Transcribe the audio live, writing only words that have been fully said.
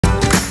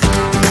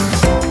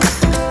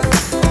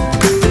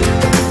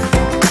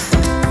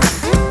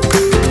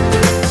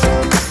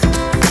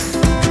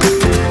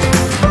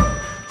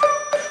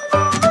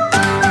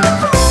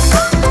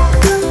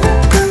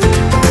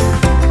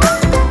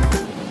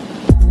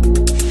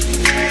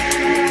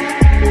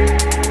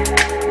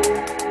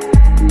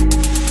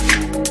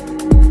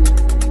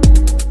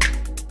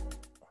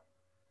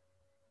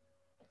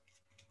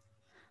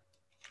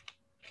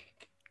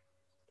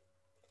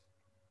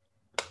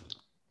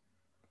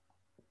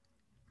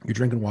You're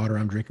drinking water.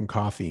 I'm drinking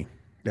coffee.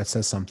 That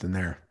says something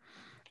there.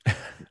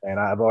 And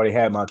I've already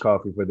had my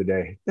coffee for the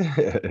day.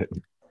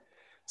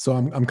 So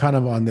I'm kind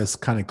of on this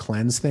kind of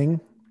cleanse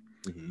thing.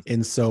 Mhm.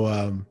 And so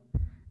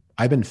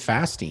I've been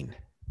fasting,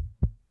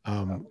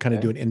 kind of Okay.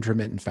 doing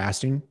intermittent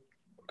fasting.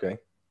 Okay.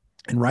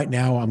 And right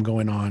now I'm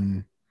going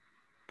on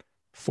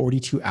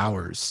 42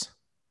 hours.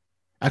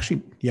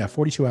 Actually, yeah,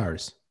 42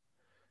 hours.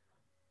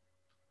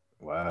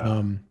 Wow.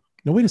 Um,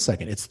 no, wait a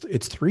second. It's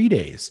 3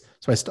 days.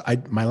 So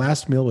my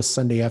last meal was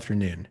Sunday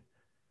afternoon.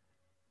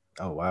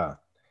 Oh, wow.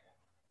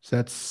 So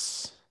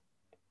that's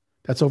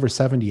over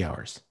 70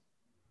 hours.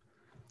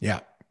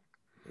 Yeah.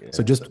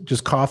 So Yeah.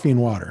 just coffee and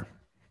water.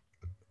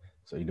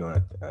 So you're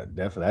doing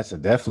definitely. That's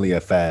definitely a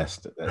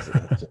fast. That's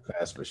a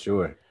fast for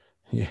sure.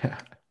 Yeah.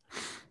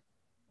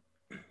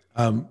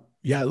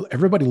 Yeah.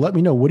 Everybody let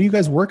me know. What are you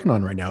guys working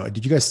on right now?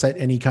 Did you guys set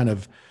any kind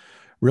of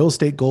real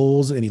estate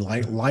goals, any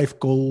life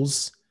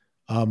goals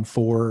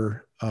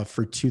for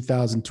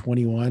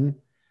 2021?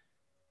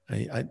 I,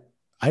 I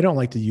I don't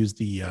like to use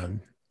the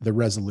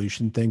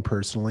resolution thing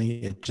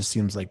personally. It just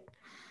seems like,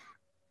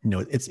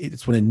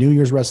 it's when a New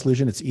Year's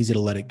resolution, it's easy to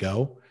let it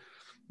go.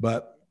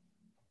 But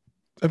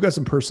I've got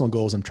some personal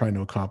goals I'm trying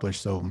to accomplish.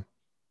 So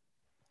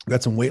I've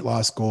got some weight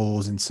loss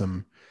goals and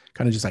some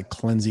kind of just like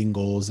cleansing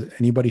goals.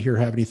 Anybody here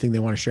have anything they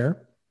want to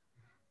share?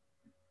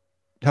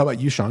 How about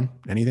you, Sean?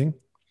 Anything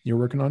you're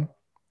working on?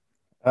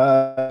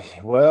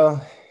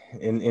 Well,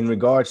 in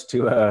regards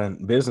to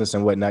business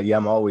and whatnot, yeah,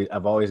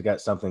 I've always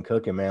got something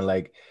cooking, man.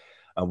 Like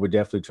we're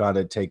definitely trying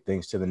to take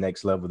things to the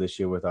next level this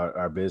year with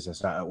our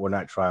business. We're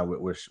not trying.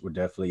 We're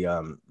definitely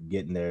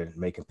getting there,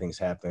 making things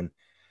happen.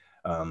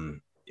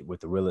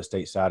 With the real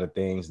estate side of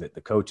things, that the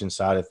coaching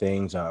side of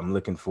things, I'm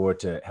looking forward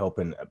to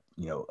helping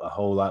a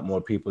whole lot more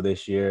people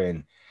this year,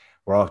 and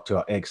we're off to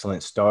an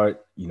excellent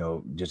start.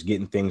 Just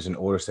getting things in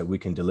order so that we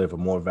can deliver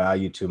more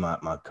value to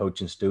my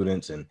coaching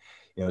students, and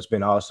it's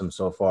been awesome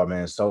so far,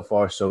 man. So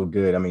far, so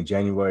good. I mean,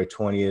 January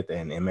 20th,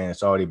 and man,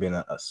 it's already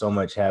been so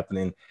much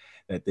happening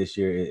that this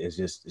year is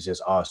just it's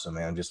just awesome,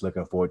 man. I'm just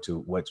looking forward to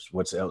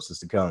what's else is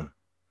to come.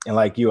 And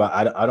like you,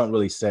 I don't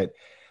really set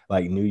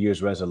like New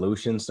Year's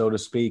resolutions, so to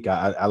speak.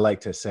 I like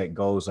to set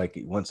goals. Like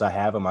once I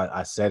have them,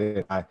 I set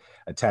it, I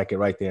attack it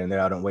right there and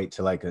there. I don't wait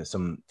till like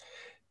some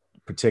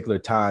particular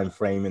time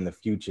frame in the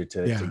future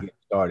to Yeah, get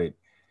started.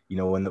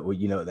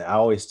 I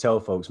always tell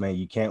folks, man,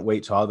 you can't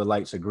wait till all the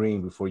lights are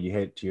green before you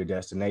head to your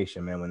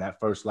destination, man. When that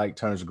first light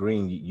turns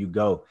green, you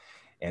go,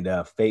 and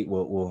fate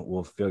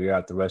will figure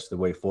out the rest of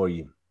the way for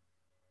you.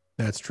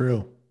 that's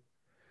true.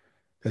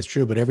 That's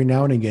true. But every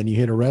now and again, you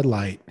hit a red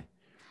light.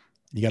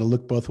 You got to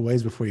look both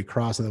ways before you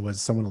cross. Otherwise,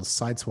 someone will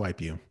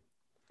sideswipe you.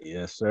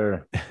 Yes,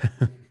 sir.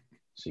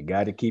 So you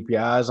got to keep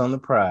your eyes on the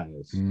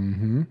prize.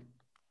 Mm-hmm.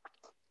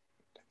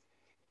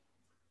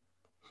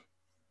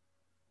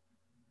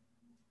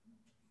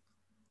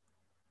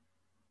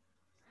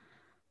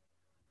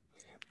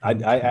 I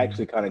Okay.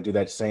 actually kind of do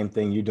that same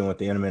thing you're doing with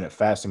the intermittent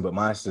fasting, but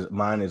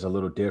mine is a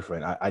little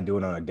different. I do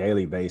it on a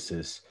daily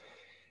basis,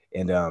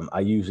 and I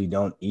usually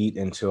don't eat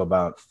until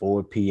about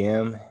 4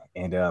 p.m.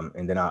 and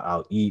then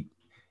I'll eat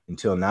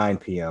until 9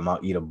 p.m. I'll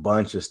eat a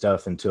bunch of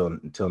stuff until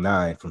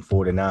 9, from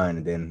 4 to 9,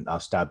 and then I'll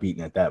stop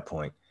eating at that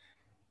point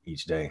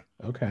each day.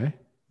 Okay.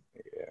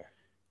 Yeah.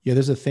 Yeah,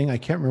 there's a thing, I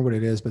can't remember what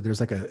it is, but it's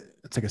like a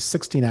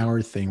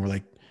 16-hour thing where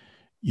like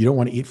you don't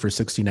want to eat for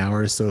 16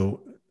 hours.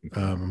 So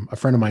Mhm. a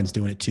friend of mine's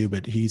doing it too,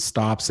 but he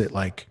stops at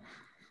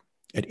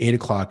 8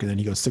 o'clock and then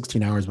he goes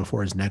 16 hours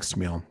before his next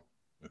meal.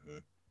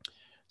 Mhm.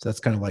 So that's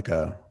kind of like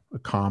a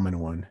common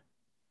one.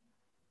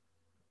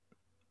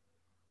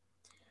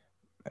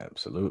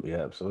 Absolutely,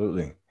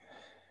 absolutely.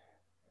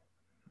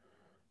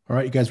 All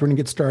right, you guys, we're gonna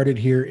get started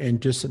here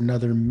in just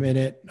another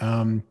minute.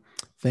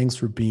 Thanks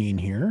for being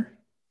here.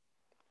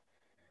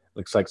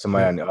 Looks like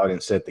somebody Yeah, in the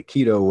audience said the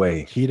keto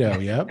way.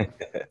 keto.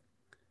 Yep.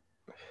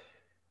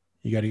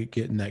 You got to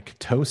get in that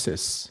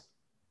ketosis.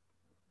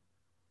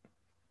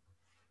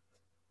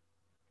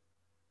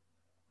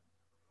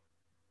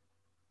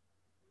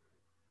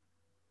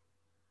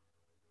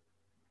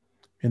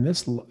 And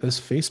this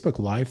Facebook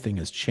Live thing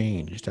has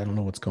changed. I don't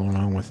know what's going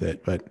on with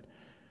it, but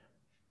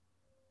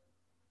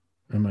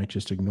I might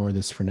just ignore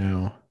this for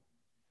now.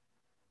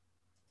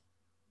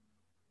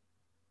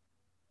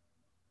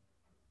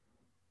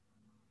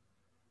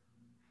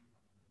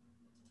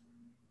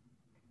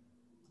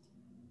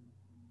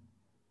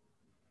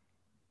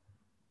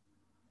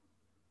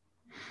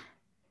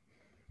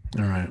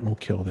 All right, we'll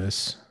kill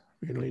this.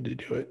 We don't need to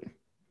do it.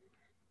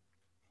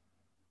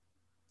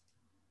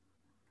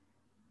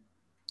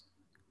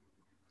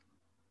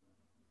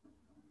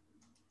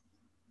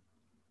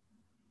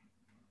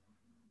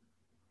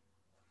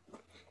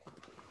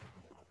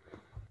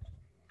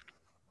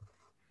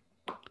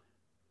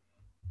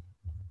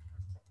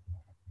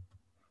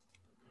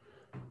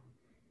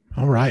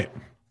 All right.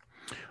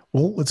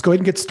 Well, let's go ahead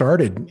and get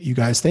started. You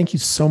guys, thank you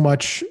so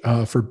much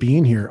for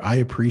being here. I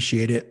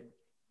appreciate it.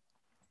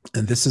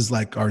 And this is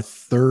like our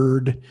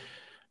third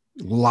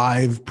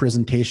live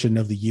presentation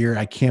of the year.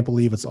 I can't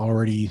believe it's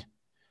already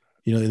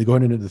You know, they're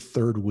going into the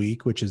third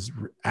week, which is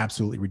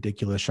absolutely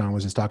ridiculous. Sean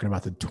was just talking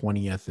about the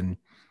 20th, and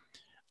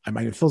I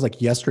mean, it feels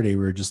like yesterday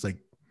we were just like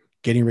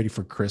getting ready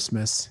for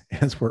Christmas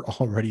as we're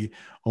already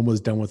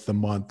almost done with the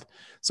month.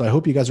 So I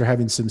hope you guys are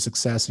having some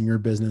success in your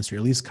business, or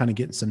at least kind of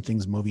getting some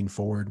things moving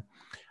forward.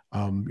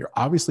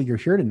 You're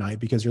here tonight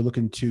because you're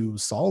looking to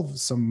solve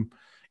some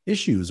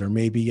issues, or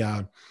maybe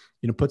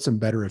put some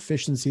better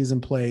efficiencies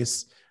in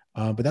place.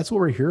 But that's what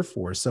we're here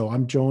for. So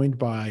I'm joined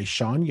by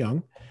Sean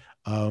Young.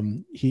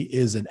 He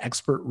is an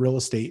expert real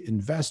estate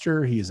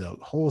investor. He's a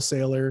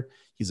wholesaler.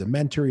 He's a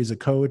mentor. He's a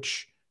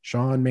coach.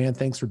 Sean, man,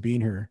 thanks for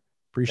being here.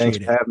 Thanks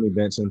Appreciate for it. having me,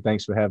 Benson.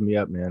 Thanks for having me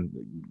up, man.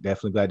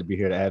 Definitely glad to be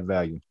here to add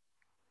value.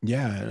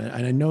 Yeah,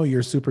 and I know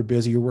you're super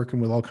busy. You're working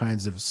with all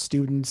kinds of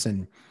students,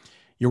 and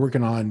you're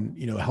working on,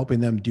 helping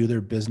them do their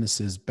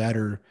businesses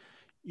better.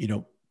 You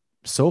know,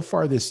 so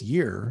far this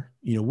year,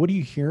 what are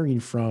you hearing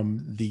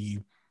from the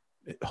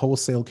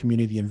wholesale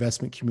community, the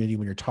investment community,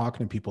 when you're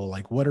talking to people?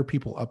 Like, what are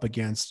people up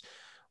against?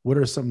 What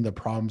are some of the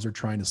problems they're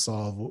trying to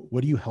solve?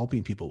 What are you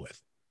helping people with?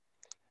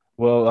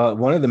 Well,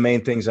 one of the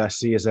main things I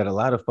see is that a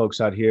lot of folks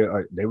out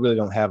here they really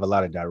don't have a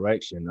lot of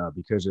direction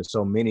because there's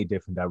so many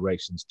different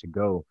directions to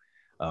go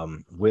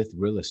with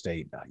real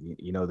estate.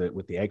 You know that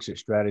with the exit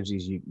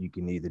strategies, you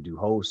can either do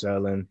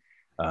wholesaling,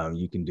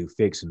 you can do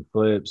fix and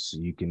flips,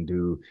 you can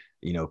do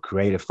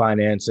creative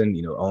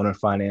financing, owner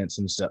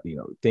financing, stuff,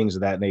 things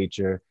of that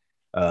nature.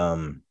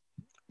 Um,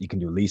 you can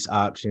do lease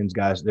options,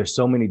 guys. There's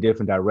so many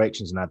different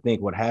directions, and I think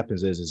what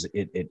happens is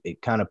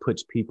it kind of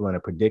puts people in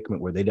a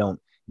predicament where they don't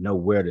know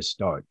where to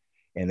start,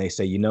 and they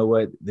say, you know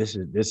what, this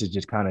is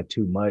just kind of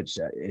too much.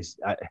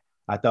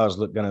 I thought it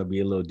was going to be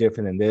a little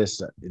different than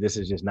this. This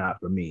is just not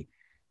for me.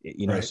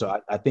 Right. So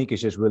I think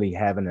it's just really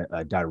having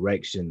a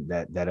direction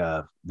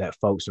that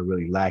folks are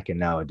really lacking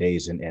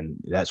nowadays, and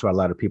that's why a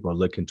lot of people are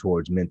looking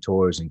towards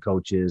mentors and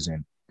coaches,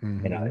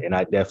 Mm-hmm. and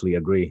I definitely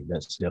agree.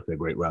 That's definitely a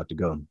great route to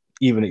go.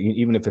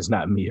 Even if it's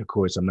not me, of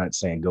course, I'm not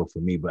saying go for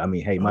me, but I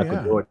mean, hey, Oh Michael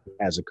yeah. Jordan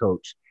has a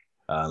coach,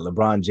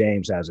 LeBron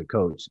James has a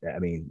coach. I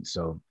mean,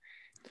 so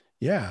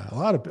Yeah. A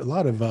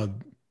lot of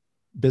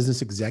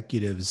business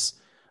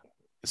executives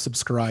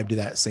subscribe to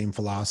that same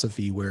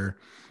philosophy where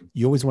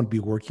you always want to be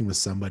working with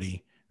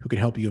somebody who can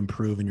help you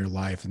improve in your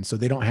life. And so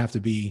they don't have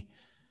to be,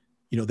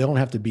 they don't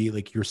have to be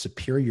like your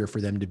superior for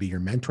them to be your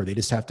mentor. They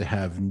just have to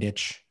have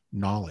niche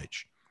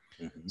knowledge.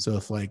 mhm. So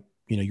if like,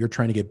 you're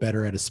trying to get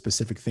better at a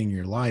specific thing in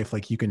your life,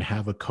 like you can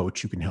have a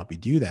coach who can help you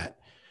do that.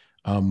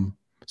 Um,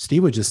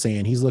 Steve was just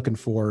saying he's looking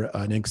for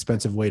an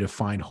inexpensive way to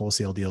find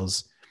wholesale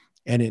deals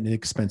and an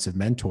inexpensive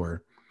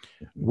mentor.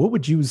 Mhm. What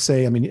would you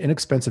say? I mean,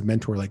 inexpensive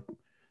mentor, like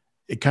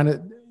it kind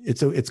of,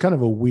 it's kind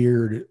of a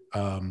weird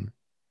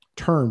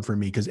term for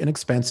me, because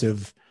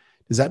inexpensive,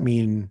 does that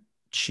mean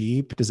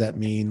cheap? Does that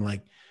mean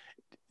like,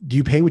 do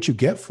you pay what you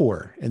get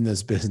for in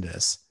this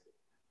business?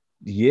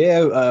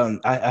 Yeah,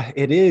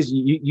 it is.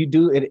 You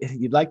do it.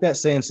 You like that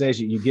saying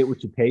says you get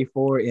what you pay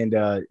for, and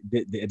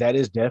that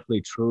is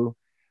definitely true.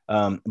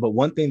 But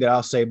one thing that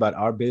I'll say about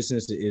our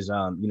business is,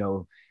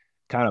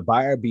 kind of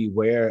buyer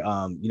beware.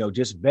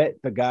 Just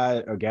vet the guy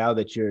or gal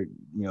that you're,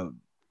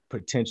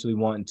 potentially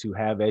wanting to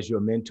have as your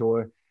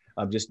mentor.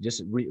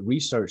 Just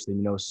research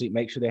them. See,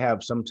 make sure they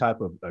have some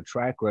type of a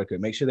track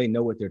record. Make sure they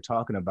know what they're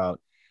talking about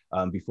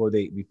before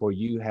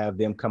you have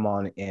them come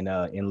on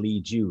and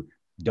lead you.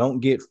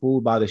 Don't get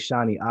fooled by the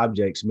shiny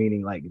objects,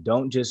 meaning like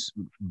don't just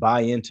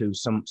buy into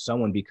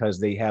someone because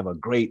they have a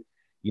great,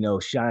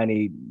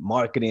 shiny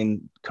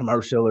marketing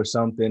commercial or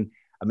something.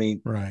 I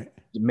mean, Right.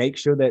 make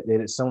sure that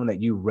it's someone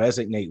that you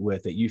resonate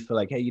with, that you feel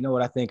like, hey, you know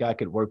what, I think I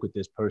could work with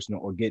this person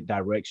or get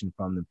direction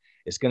from them.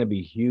 It's going to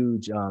be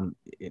huge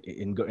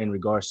in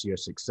regards to your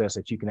success,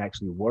 that you can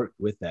actually work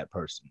with that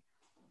person.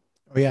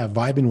 Oh yeah,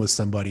 vibing with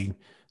somebody,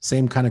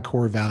 same kind of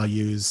core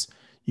values.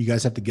 You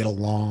guys have to get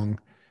along.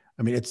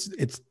 I mean,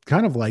 it's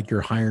kind of like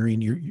you're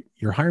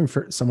hiring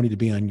for somebody to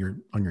be on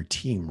your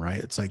team, right?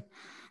 It's like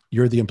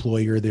you're the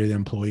employer, they're the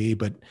employee,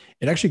 but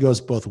it actually goes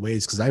both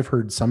ways, because I've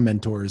heard some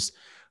mentors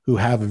who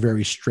have a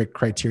very strict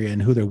criteria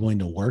and who they're willing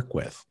to work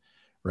with,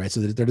 right? So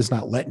that they're just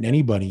not letting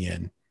anybody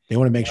in. They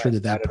want to make sure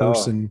that Not that at all.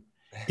 person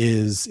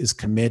is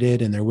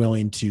committed and they're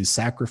willing to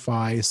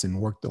sacrifice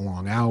and work the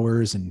long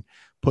hours and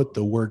put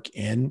the work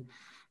in.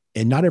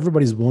 And not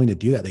everybody's willing to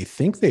do that. They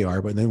think they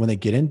are, but then when they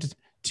get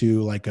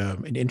into like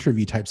an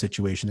interview type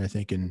situation, they're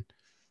thinking,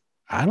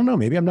 I don't know,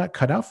 maybe I'm not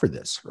cut out for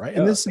this, right?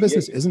 And Yeah, this yeah,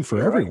 business isn't for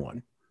you're right.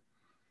 everyone.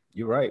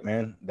 You're right,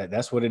 man.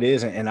 That's what it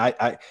is. And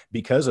I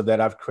because of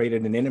that, I've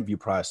created an interview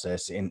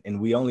process, and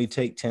we only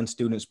take 10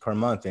 students per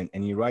month. And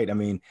you're right. I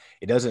mean,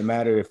 it doesn't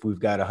matter if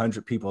we've got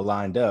 100 people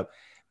lined up.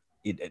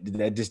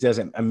 That just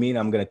doesn't, I mean,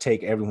 I'm going to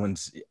take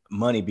everyone's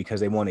money because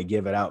they want to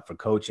give it out for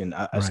coaching.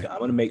 I Right.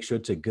 want to make sure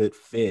it's a good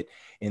fit,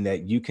 and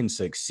that you can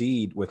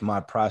succeed with my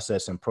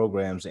process and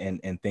programs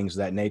and things of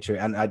that nature.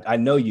 And I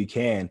know you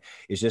can.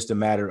 It's just a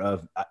matter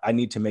of I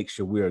need to make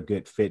sure we're a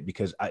good fit,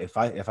 because if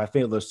I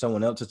feel there's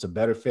someone else that's a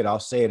better fit, I'll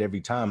say it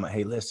every time.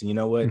 Hey, listen, you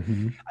know what?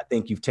 Mm-hmm. I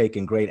think you've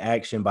taken great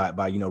action by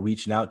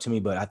reaching out to me,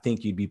 but I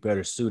think you'd be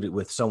better suited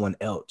with someone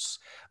else.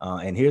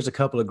 And here's a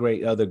couple of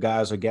great other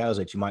guys or gals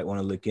that you might want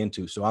to look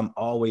into. So I'm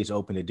always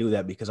open to do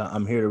that, because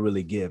I'm here to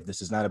really give.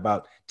 This is not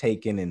about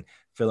taking and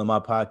filling my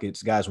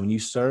pockets. Guys, when you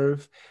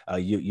serve,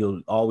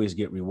 you'll always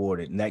get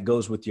rewarded. And that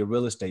goes with your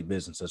real estate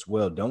business as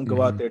well. Don't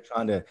go out Mm-hmm. there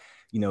trying to,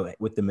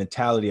 with the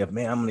mentality of,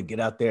 man, I'm going to get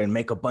out there and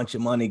make a bunch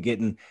of money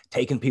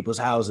taking people's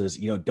houses.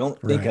 Don't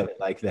think Right. of it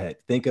like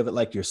that. Think of it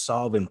like you're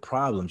solving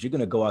problems. You're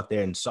going to go out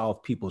there and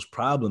solve people's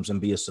problems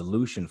and be a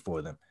solution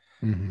for them.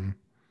 Mm-hmm.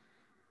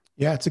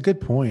 Yeah, it's a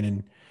good point.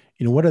 And,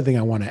 one other thing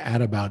I want to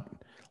add about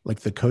like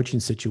the coaching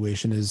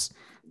situation is,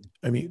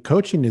 I mean,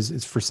 coaching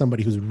is for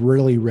somebody who's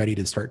really ready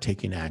to start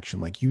taking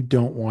action. Like you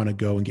don't want to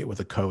go and get with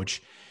a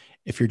coach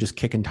if you're just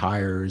kicking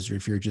tires, or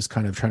if you're just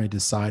kind of trying to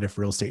decide if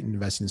real estate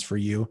investing is for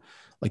you.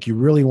 Like you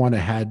really want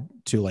to had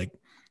to like,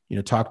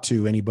 talk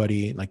to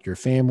anybody like your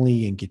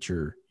family and get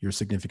your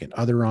significant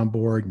other on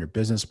board and your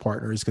business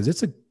partners, because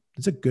it's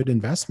a good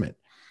investment.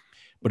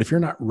 But if you're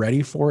not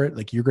ready for it,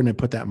 like you're going to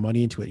put that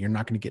money into it, you're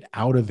not going to get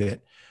out of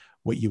it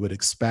what you would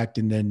expect.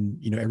 And then,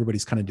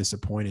 everybody's kind of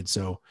disappointed.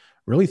 So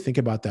really think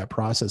about that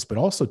process. But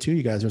also too,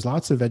 you guys, there's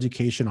lots of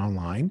education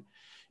online.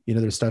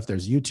 There's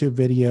YouTube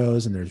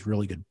videos, and there's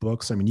really good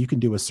books. I mean, you can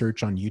do a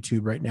search on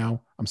YouTube right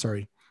now. I'm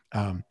sorry,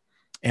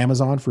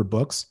 Amazon for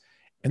books.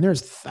 And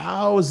there's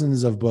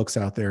thousands of books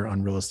out there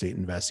on real estate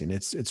investing.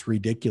 It's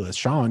ridiculous.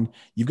 Sean,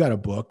 you've got a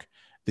book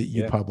that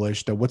you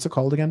published. What's it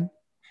called again?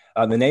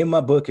 The name of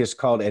my book is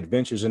called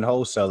Adventures in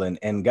Wholesaling.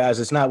 And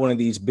guys, it's not one of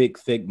these big,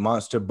 thick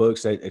monster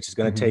books that it's just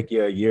going to take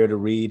you a year to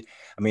read.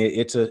 I mean,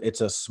 it's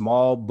a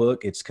small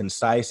book. It's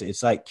concise.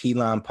 It's like key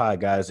lime pie,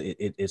 guys.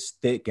 It's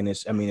thick, and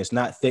it's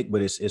not thick,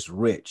 but it's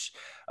rich.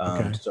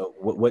 Okay. So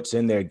what's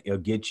in there, it'll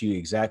get you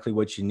exactly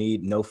what you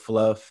need. No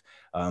fluff.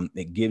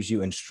 It gives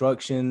you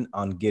instruction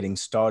on getting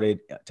started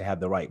to have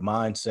the right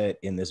mindset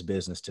in this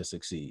business to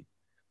succeed.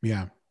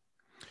 Yeah.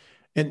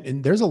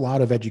 And there's a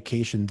lot of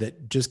education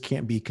that just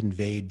can't be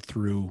conveyed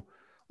through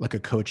like a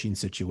coaching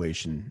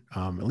situation,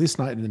 at least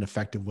not in an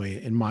effective way,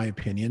 in my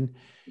opinion.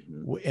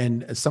 Mm-hmm.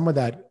 And some of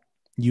that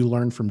you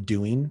learn from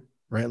doing,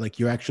 right? Like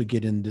you actually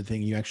get into the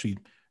thing, you actually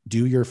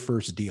do your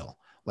first deal.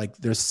 Like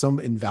there's some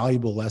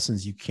invaluable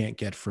lessons you can't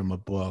get from a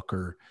book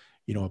or,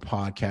 a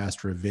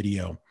podcast or a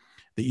video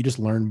that you just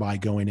learn by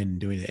going in and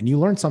doing it. And you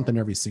learn something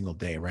every single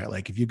day, right?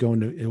 Like if you go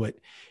into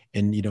it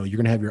and, you're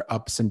going to have your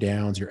ups and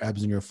downs, your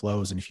ebbs and your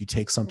flows. And if you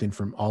take something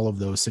from all of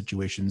those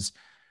situations,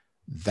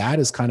 that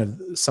is kind of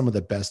some of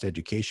the best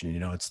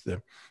education. It's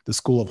the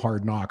school of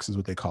hard knocks is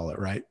what they call it.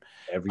 Right.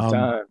 Every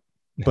time.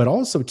 But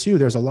also too,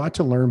 there's a lot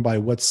to learn by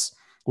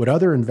what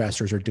other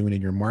investors are doing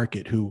in your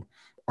market who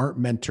aren't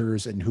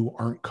mentors and who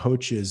aren't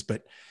coaches,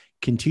 but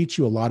can teach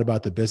you a lot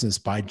about the business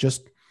by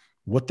just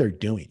what they're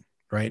doing.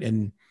 Right.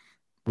 And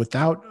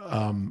without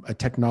a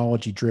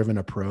technology driven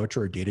approach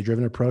or a data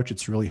driven approach,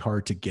 it's really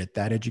hard to get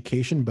that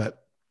education.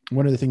 But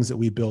one of the things that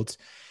we built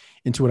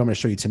into what I'm going to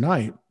show you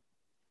tonight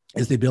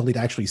is the ability to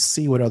actually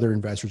see what other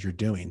investors are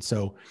doing.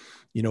 So,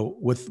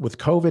 with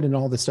COVID and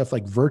all this stuff,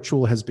 like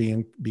virtual has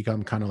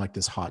become kind of like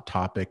this hot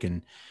topic,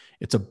 and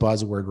it's a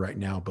buzzword right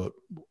now. But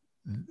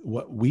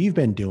what we've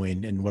been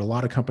doing and what a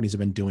lot of companies have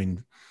been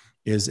doing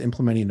is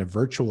implementing a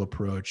virtual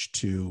approach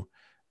to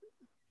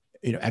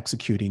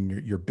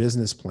executing your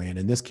business plan.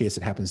 In this case,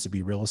 it happens to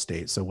be real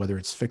estate. So whether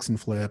it's fix and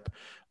flip,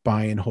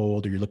 buy and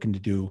hold, or you're looking to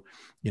do,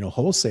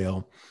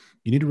 wholesale,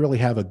 you need to really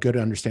have a good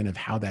understanding of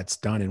how that's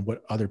done and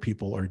what other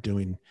people are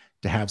doing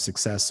to have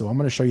success. So I'm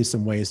going to show you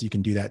some ways you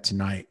can do that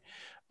tonight.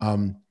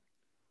 And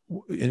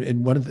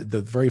one of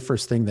the very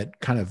first thing that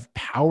kind of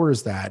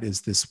powers that is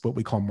this, what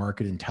we call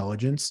market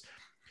intelligence.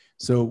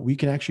 So we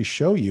can actually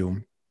show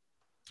you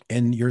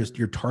in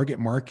your target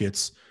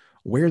markets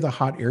where the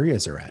hot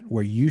areas are at,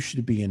 where you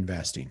should be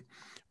investing,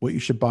 what you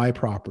should buy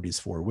properties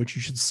for, what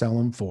you should sell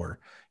them for,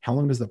 how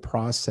long does the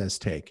process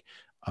take?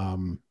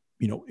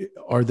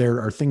 Are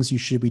there things you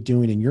should be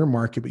doing in your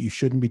market, but you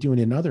shouldn't be doing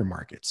in other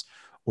markets?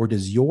 Or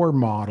does your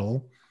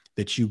model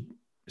that you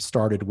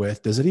started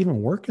with, does it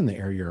even work in the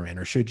area you're in?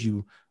 Or should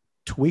you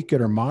tweak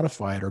it or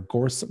modify it or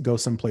go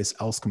someplace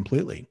else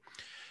completely?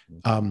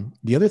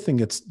 The other thing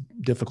that's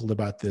difficult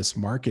about this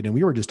market, and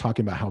we were just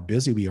talking about how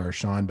busy we are,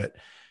 Sean, but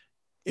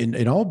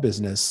in all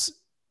business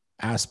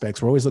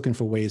aspects, we're always looking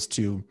for ways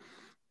to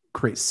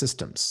create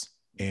systems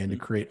and to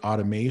create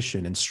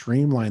automation and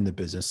streamline the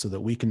business so that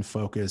we can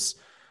focus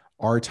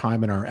our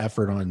time and our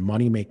effort on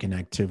money-making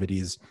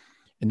activities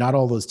and not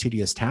all those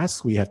tedious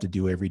tasks we have to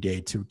do every day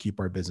to keep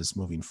our business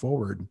moving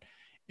forward.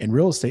 And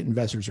real estate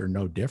investors are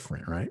no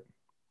different, right?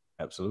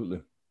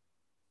 Absolutely.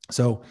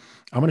 So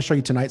I'm going to show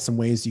you tonight some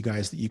ways, you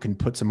guys, that you can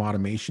put some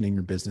automation in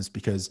your business,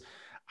 because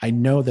I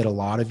know that a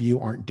lot of you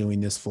aren't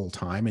doing this full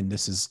time, and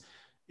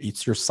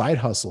it's your side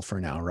hustle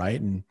for now, right?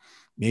 And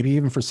maybe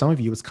even for some of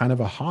you, it's kind of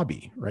a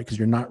hobby, right? Because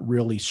you're not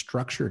really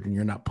structured and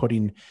you're not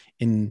putting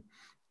in,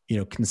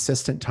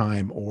 consistent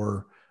time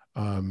or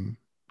time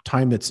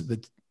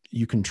that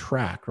you can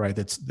track, right?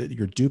 That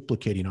you're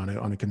duplicating on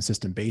a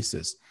consistent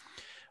basis.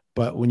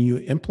 But when you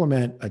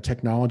implement a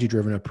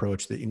technology-driven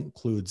approach that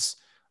includes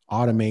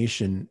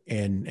automation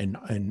and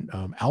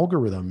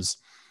algorithms,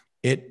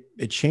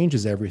 it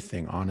changes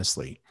everything,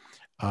 honestly.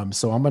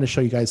 So I'm going to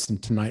show you guys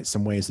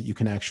some ways that you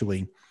can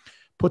actually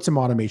put some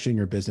automation in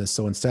your business.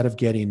 So instead of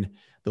getting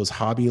those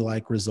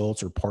hobby-like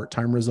results or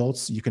part-time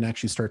results, you can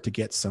actually start to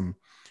get some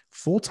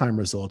full-time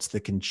results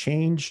that can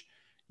change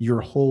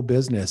your whole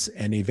business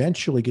and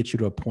eventually get you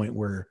to a point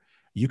where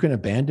you can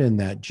abandon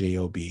that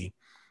job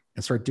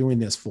and start doing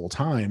this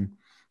full-time,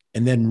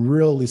 and then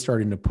really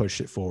starting to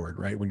push it forward,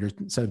 right? When you're,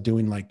 instead of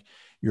doing like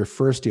your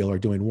first deal or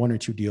doing one or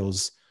two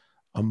deals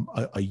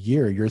a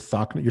year, you're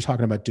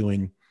talking about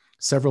doing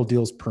several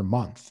deals per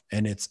month,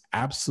 and it's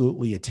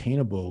absolutely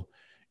attainable.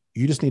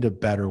 You just need a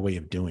better way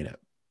of doing it.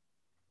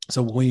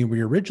 So when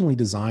we originally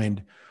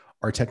designed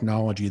our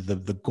technology,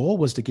 the goal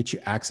was to get you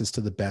access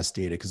to the best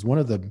data, because one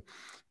of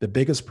the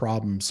biggest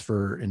problems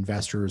for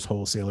investors,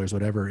 wholesalers,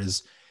 whatever,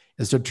 is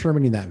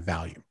determining that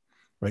value,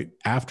 right?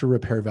 After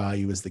repair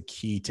value is the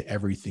key to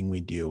everything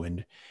we do.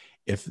 And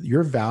if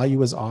your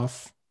value is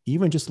off,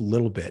 even just a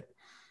little bit,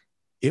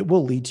 it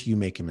will lead to you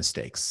making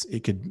mistakes.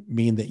 It could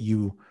mean that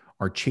you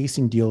are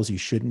chasing deals you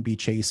shouldn't be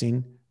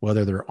chasing,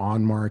 whether they're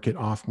on market,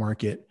 off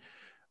market.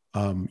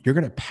 You're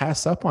going to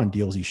pass up on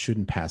deals you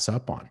shouldn't pass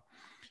up on.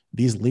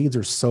 These leads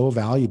are so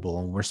valuable,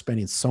 and we're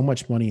spending so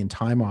much money and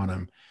time on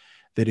them,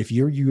 that if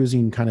you're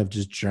using kind of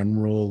just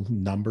general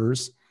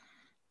numbers,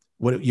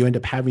 what you end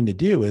up having to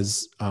do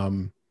is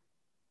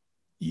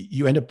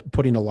you end up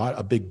putting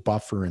a big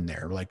buffer in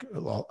there, like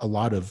a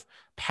lot of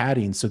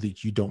padding, so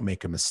that you don't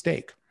make a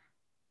mistake.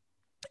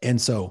 And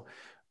so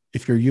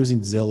if you're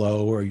using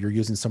Zillow or you're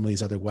using some of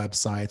these other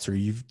websites, or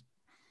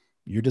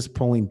you're just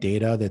pulling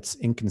data that's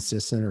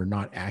inconsistent or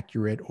not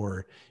accurate,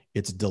 or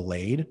it's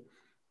delayed,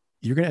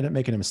 you're going to end up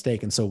making a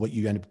mistake. And so what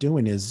you end up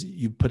doing is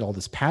you put all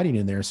this padding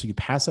in there, so you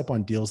pass up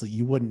on deals that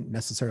you wouldn't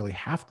necessarily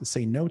have to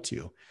say no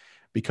to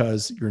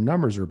because your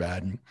numbers are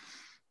bad.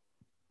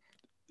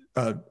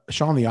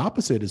 Sean, the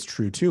opposite is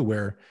true too,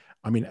 where,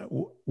 I mean,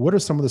 what are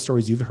some of the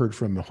stories you've heard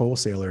from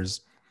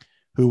wholesalers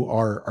who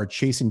are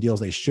chasing deals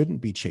they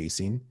shouldn't be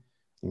chasing,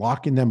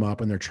 locking them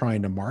up, and they're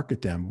trying to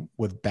market them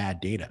with bad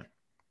data?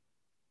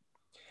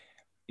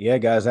 Yeah,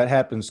 guys, that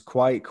happens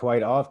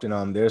quite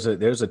often. There's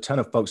a ton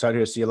of folks out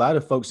here. See, a lot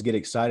of folks get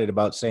excited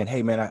about saying,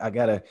 "Hey, man, I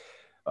got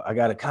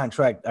a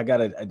contract, I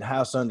got a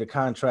house under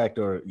contract,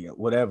 or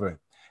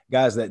whatever."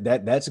 Guys,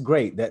 that's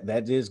great.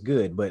 That is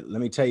good. But let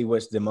me tell you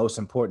what's the most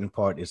important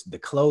part is the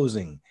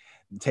closing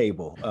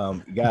table.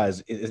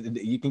 Guys,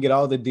 you can get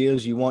all the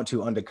deals you want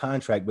to under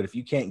contract, but if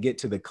you can't get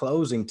to the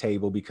closing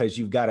table because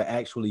you've got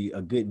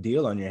a good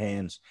deal on your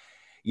hands,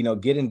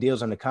 getting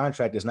deals under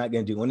contract is not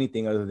going to do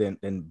anything other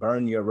than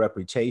burn your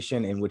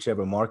reputation in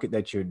whichever market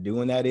that you're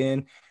doing that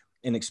in.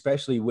 And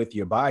especially with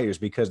your buyers,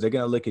 because they're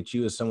going to look at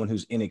you as someone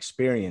who's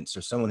inexperienced,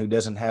 or someone who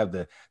doesn't have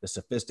the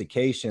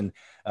sophistication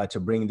to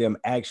bring them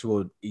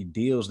actual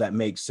deals that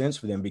make sense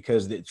for them.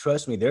 Because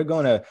trust me, they're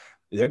going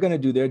to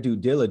do their due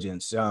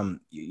diligence.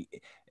 And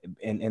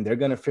they're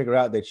going to figure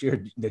out that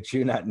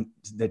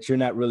you're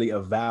not really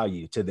of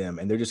value to them.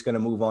 And they're just going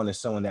to move on to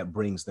someone that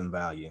brings them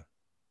value.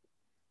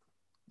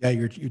 Yeah,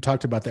 you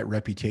talked about that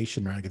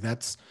reputation, right?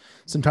 That's,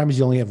 sometimes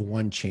you only have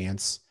one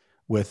chance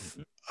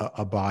with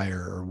a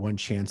buyer, or one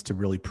chance to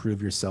really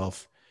prove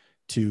yourself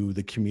to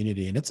the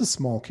community. And it's a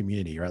small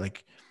community, right?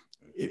 Like,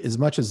 as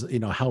much as,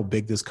 how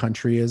big this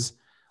country is,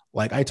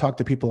 like, I talk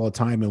to people all the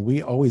time, and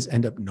we always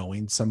end up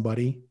knowing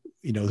somebody,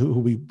 who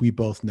we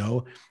both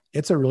know.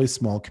 It's a really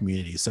small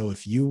community. So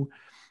if you're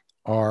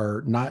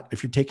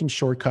taking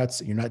shortcuts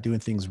and you're not doing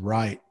things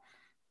right,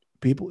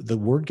 the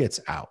word gets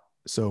out.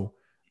 So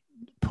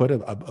put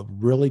a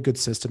really good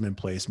system in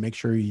place. Make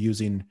sure you're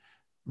using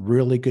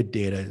really good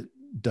data.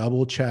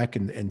 Double check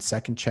and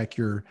second check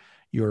your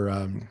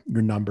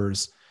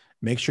numbers.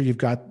 Make sure you've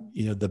got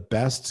the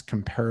best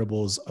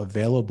comparables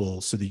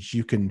available, so that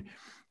you can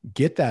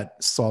get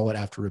that solid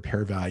after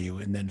repair value,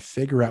 and then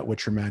figure out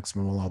what your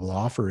maximum level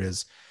offer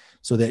is,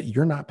 so that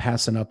you're not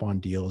passing up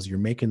on deals. You're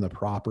making the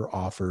proper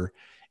offer,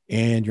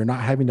 and you're not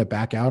having to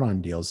back out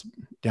on deals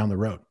down the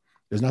road.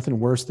 There's nothing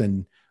worse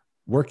than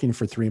working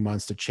for 3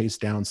 months to chase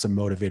down some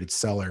motivated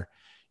seller.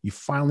 You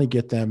finally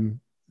get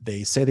them.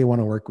 They say they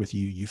want to work with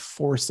you. You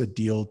force a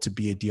deal to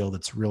be a deal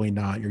that's really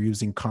not. You're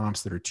using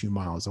comps that are 2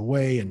 miles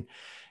away, and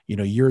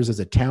yours is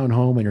a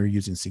townhome, and you're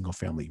using single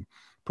family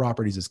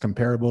properties as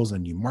comparables,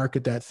 and you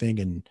market that thing,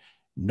 and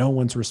no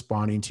one's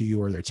responding to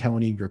you, or they're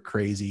telling you you're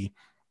crazy.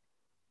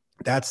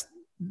 That's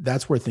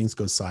where things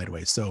go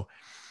sideways. So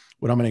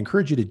what I'm going to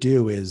encourage you to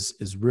do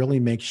is really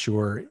make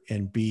sure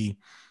and be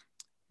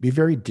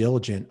very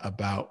diligent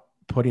about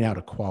putting out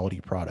a quality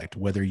product,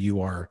 whether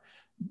you are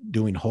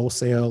doing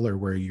wholesale or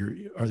where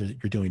you're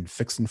doing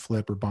fix and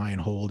flip or buy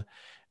and hold.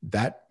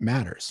 That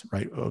matters,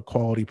 right? A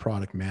quality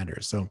product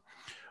matters. So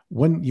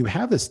when you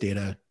have this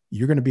data,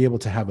 you're going to be able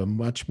to have a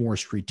much more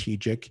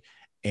strategic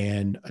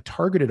and a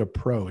targeted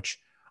approach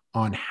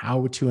on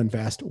how to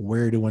invest,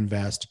 where to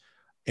invest,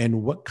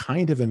 and what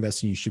kind of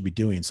investing you should be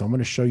doing. So I'm going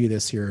to show you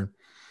this here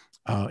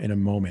in a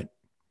moment.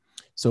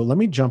 So let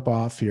me jump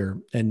off here.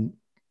 And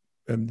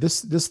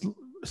this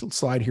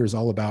slide here is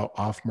all about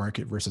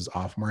off-market versus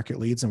off-market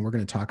leads. And we're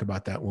going to talk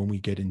about that when we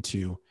get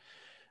into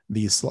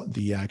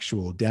the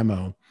actual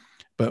demo.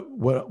 But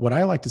what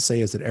I like to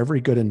say is that every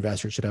good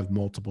investor should have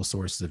multiple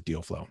sources of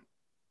deal flow.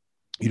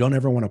 You don't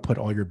ever want to put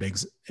all your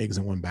eggs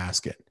in one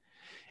basket.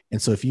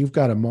 And so if you've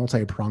got a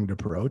multi-pronged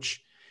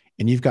approach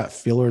and you've got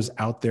fillers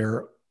out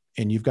there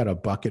and you've got a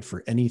bucket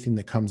for anything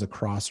that comes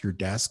across your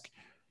desk,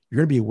 you're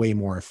going to be way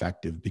more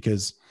effective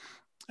because,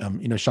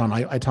 Sean,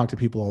 I talk to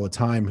people all the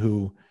time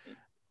who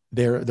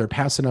they're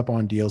passing up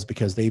on deals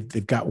because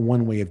they've got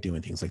one way of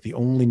doing things. Like they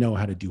only know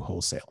how to do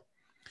wholesale.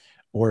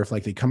 Or if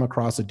like they come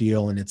across a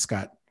deal and it's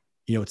got,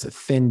 it's a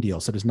thin deal.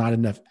 So there's not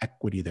enough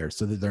equity there.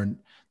 So that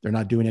they're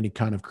not doing any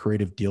kind of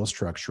creative deal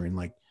structuring.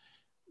 Like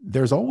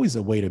there's always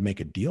a way to make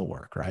a deal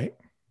work, right?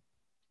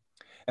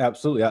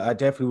 Absolutely. I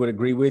definitely would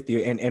agree with you.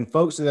 And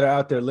folks that are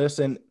out there,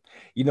 listen,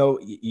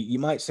 you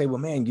might say, well,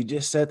 man, you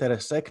just said that a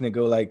second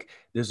ago, like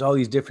there's all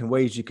these different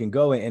ways you can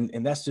go.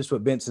 And that's just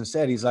what Benson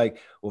said. He's like,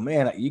 well,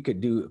 man, you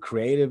could do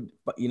creative,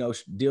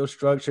 deal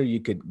structure. You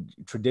could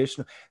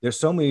traditional. There's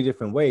so many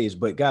different ways.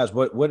 But guys,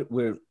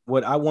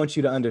 what I want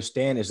you to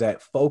understand is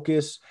that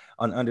focus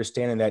on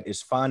understanding that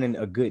is finding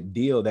a good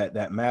deal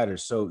that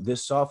matters. So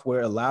this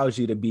software allows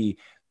you to be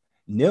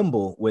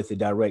nimble with the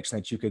direction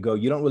that you could go.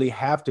 You don't really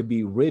have to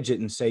be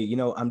rigid and say,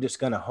 I'm just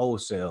going to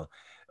wholesale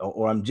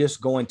or I'm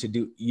just going to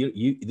do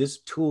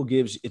this tool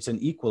it's an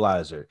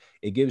equalizer.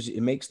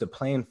 It makes the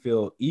playing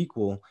field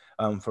equal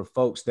for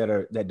folks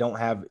that don't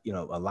have,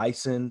 a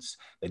license,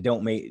 that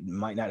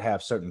might not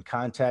have certain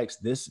contacts.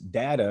 This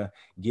data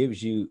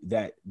gives you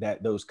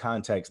those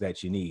contacts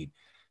that you need.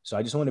 So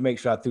I just want to make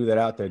sure I threw that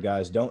out there,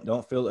 guys.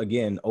 Don't feel,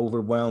 again,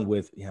 overwhelmed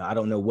with, I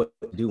don't know what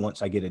to do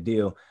once I get a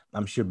deal.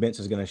 I'm sure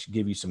Benson's going to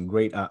give you some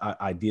great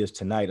ideas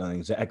tonight on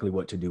exactly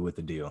what to do with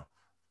the deal.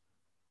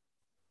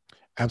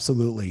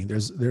 Absolutely.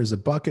 There's a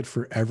bucket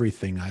for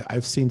everything.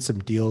 I've seen some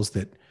deals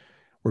that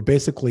were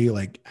basically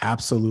like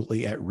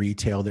absolutely at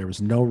retail. There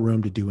was no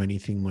room to do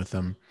anything with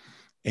them.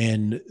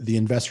 And the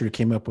investor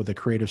came up with a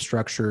creative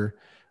structure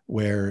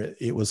where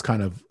it was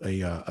kind of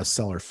a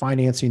seller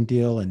financing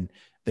deal and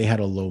they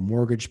had a low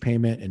mortgage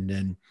payment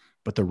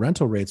but the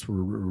rental rates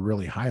were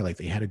really high. Like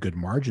they had a good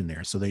margin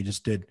there. So they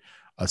just did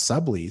a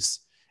sublease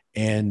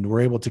and were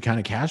able to kind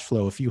of cash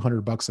flow a few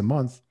 $100 a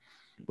month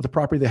with a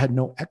property that had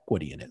no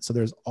equity in it. So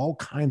there's all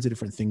kinds of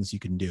different things you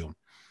can do.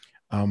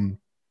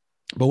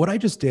 But what I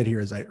just did here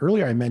is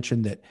earlier I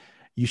mentioned that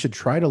you should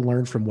try to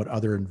learn from what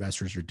other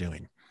investors are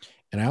doing.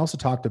 And I also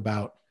talked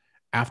about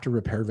after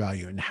repair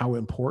value and how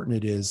important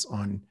it is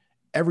on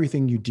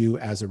everything you do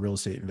as a real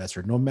estate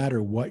investor. No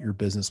matter what your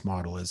business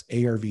model is,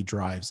 ARV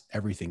drives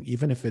everything,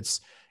 even if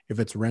it's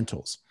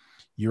rentals.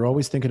 You're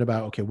always thinking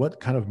about, okay, what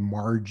kind of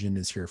margin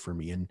is here for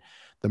me? And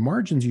the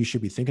margins you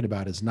should be thinking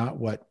about is not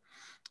what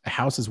a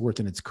house is worth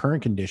in its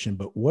current condition,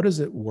 but what is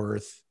it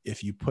worth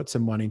if you put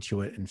some money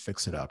to it and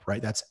fix it up,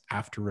 right? That's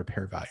after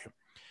repair value.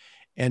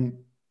 And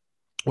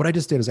what I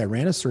just did is I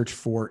ran a search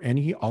for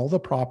all the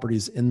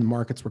properties in the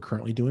markets we're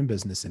currently doing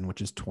business in,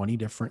 which is 20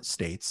 different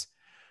states.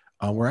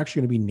 We're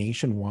actually going to be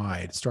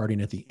nationwide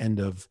starting at the end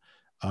of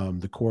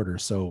the quarter.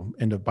 So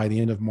by the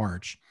end of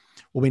March,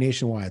 we'll be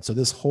nationwide. So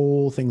this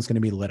whole thing's going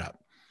to be lit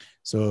up.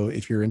 So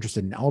if you're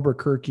interested in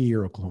Albuquerque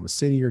or Oklahoma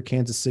City or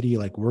Kansas City,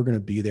 like we're going to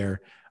be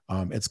there.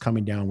 It's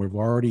coming down. We've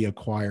already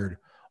acquired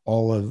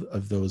all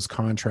of those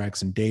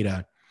contracts and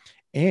data,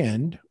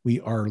 and we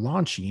are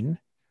launching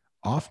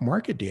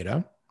off-market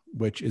data,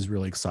 which is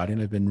really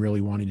exciting. I've been really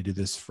wanting to do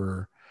this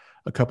for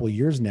a couple of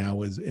years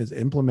now, is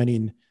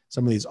implementing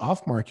some of these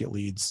off-market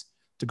leads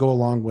to go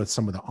along with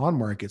some of the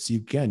on-market. So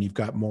you've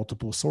got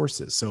multiple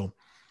sources. So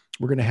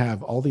we're going to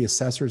have all the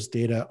assessor's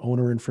data,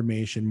 owner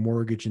information,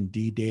 mortgage and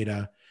deed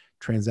data,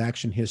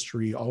 transaction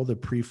history, all the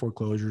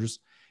pre-foreclosures,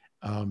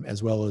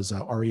 as well as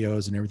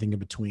REOs and everything in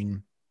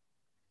between,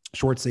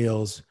 short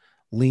sales,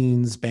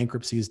 liens,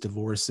 bankruptcies,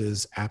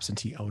 divorces,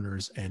 absentee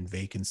owners, and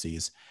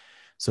vacancies.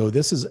 So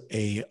this is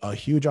a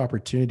huge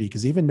opportunity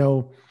because even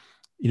though,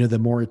 the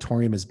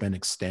moratorium has been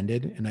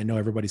extended, and I know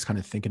everybody's kind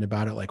of thinking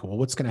about it like, well,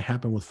 what's going to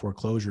happen with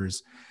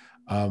foreclosures?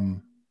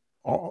 Our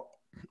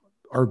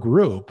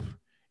group,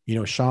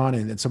 Sean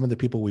and some of the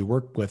people we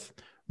work with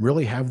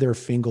really have their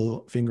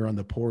finger on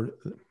the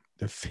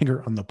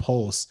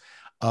pulse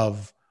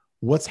of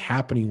what's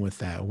happening with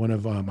that. One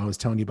of I was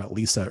telling you about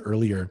Lisa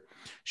earlier,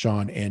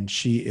 Sean, and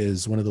she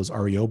is one of those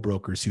REO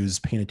brokers who's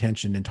paying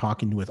attention and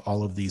talking with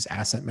all of these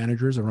asset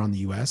managers around the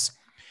US.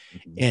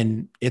 Mm-hmm.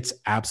 And it's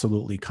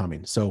absolutely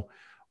coming. So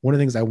one of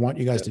the things I want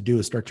you guys to do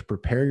is start to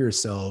prepare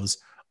yourselves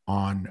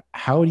on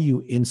how do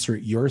you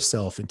insert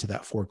yourself into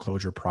that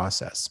foreclosure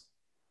process.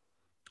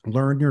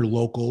 Learn your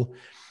local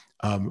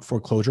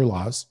foreclosure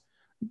laws,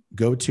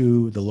 go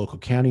to the local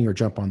county or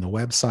jump on the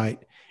website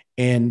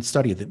and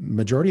study. The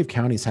majority of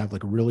counties have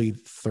like really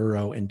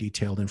thorough and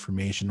detailed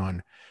information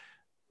on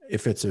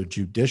if it's a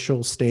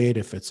judicial state,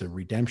 if it's a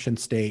redemption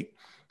state,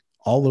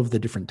 all of the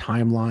different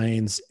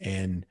timelines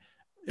and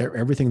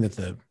everything that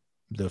the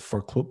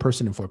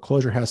person in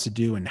foreclosure has to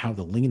do and how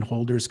the lien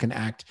holders can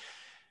act.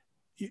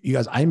 You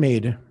guys, I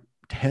made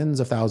tens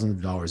of thousands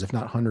of dollars, if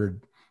not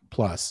 100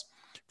 plus,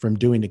 from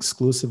doing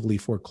exclusively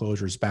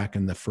foreclosures back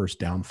in the first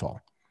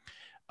downfall.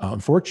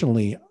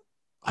 Unfortunately,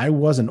 I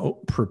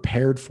wasn't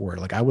prepared for it.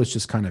 Like, I was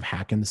just kind of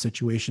hacking the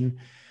situation.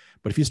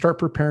 But if you start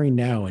preparing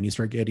now and you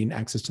start getting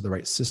access to the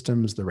right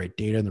systems, the right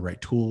data, and the right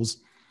tools,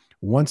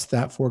 once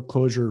that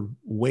foreclosure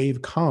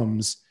wave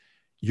comes,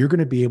 you're going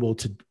to be able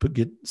to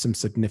get some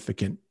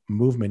significant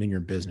movement in your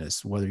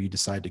business, whether you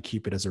decide to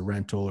keep it as a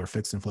rental or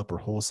fix and flip or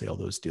wholesale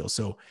those deals.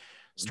 So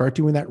start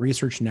doing that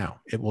research now.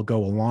 It will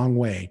go a long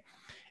way.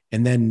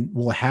 And then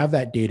we'll have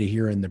that data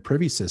here in the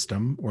Privy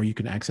system, or you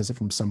can access it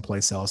from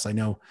someplace else. I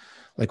know,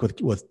 like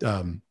with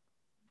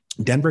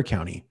Denver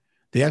County,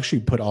 they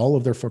actually put all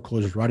of their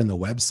foreclosures right on the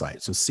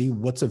website. So see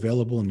what's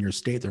available in your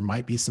state. There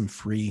might be some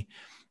free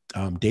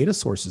data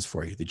sources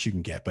for you that you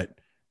can get, but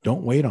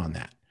don't wait on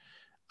that.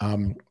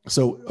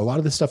 So a lot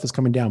of this stuff is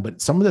coming down, but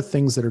some of the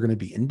things that are going to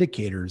be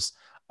indicators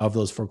of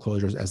those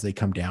foreclosures as they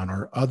come down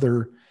are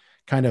other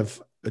kind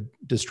of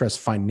distressed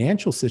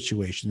financial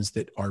situations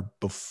that are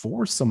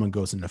before someone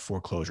goes into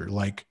foreclosure,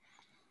 like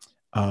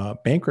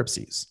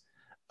bankruptcies,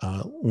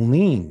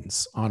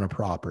 liens on a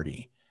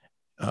property.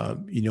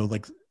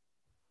 Like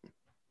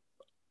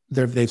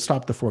they've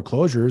stopped the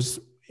foreclosures,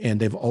 and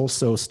they've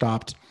also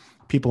stopped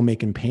people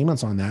making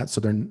payments on that.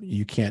 So then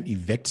you can't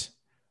evict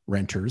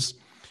renters.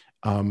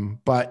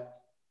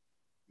 But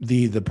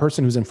the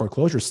person who's in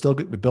foreclosure is still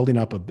building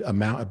up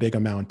a big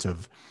amount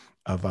of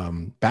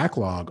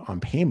backlog on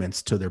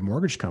payments to their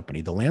mortgage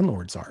company. The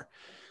landlords are.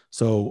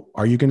 So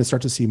are you going to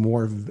start to see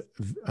more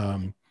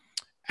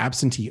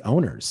absentee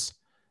owners?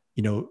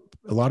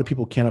 A lot of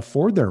people can't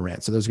afford their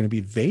rent. So there's going to be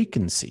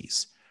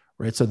vacancies,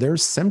 right? So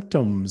there's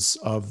symptoms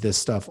of this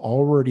stuff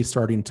already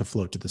starting to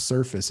float to the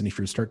surface. And if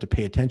you start to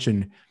pay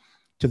attention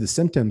to the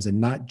symptoms and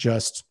not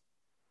just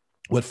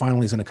what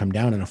finally is going to come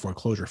down in a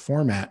foreclosure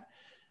format,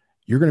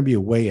 you're going to be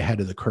way ahead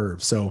of the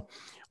curve. So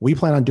we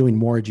plan on doing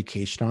more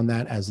education on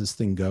that as this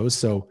thing goes.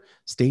 So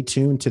stay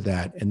tuned to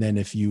that. And then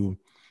if you,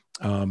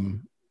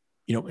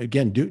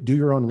 again, do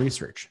your own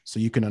research so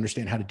you can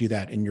understand how to do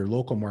that in your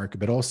local market,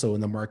 but also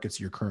in the markets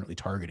you're currently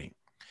targeting.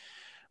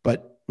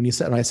 But when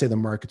I say the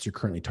markets you're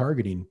currently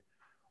targeting,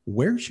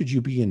 where should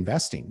you be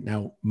investing?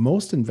 Now,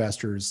 most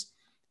investors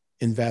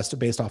invest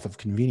based off of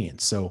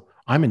convenience. So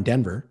I'm in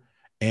Denver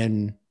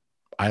and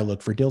I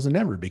look for deals in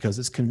Denver because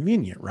it's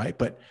convenient, right?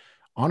 But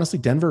honestly,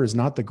 Denver is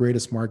not the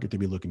greatest market to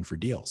be looking for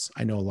deals.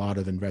 I know a lot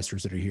of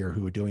investors that are here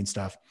who are doing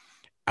stuff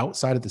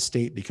outside of the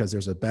state because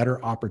there's a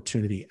better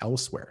opportunity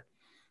elsewhere.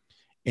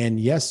 And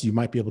yes, you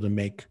might be able to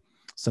make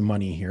some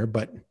money here,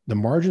 but the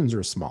margins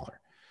are smaller.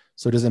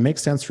 So does it make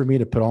sense for me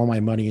to put all my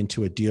money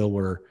into a deal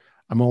where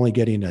I'm only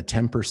getting a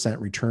 10%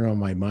 return on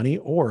my money,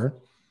 or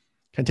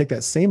can I take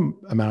that same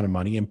amount of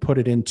money and put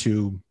it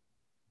into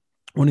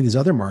one of these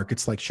other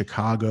markets like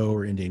Chicago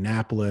or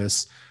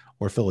Indianapolis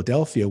or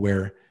Philadelphia,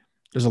 where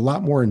there's a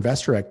lot more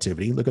investor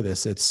activity? Look at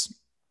this. It's,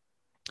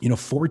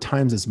 4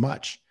 times as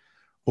much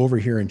over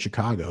here in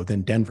Chicago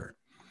than Denver.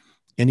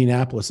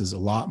 Indianapolis is a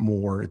lot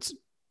more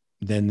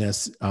than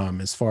this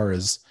as far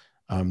as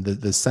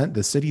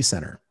the city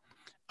center.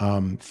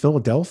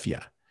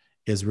 Philadelphia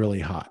is really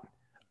hot.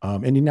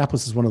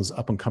 Indianapolis is one of those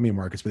up and coming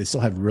markets, but they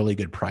still have really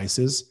good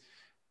prices.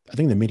 I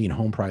think the median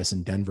home price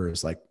in Denver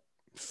is like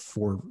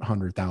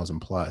 400,000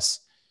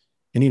 plus.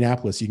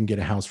 Indianapolis, you can get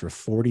a house for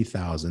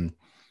 40,000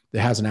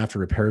 that has an after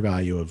repair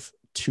value of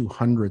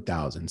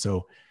 200,000.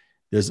 So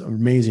there's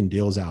amazing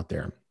deals out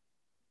there.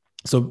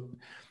 So,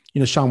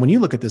 Sean, when you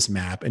look at this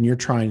map and you're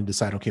trying to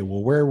decide, okay,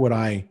 well, where would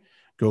I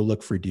go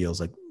look for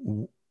deals? Like,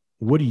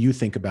 what do you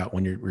think about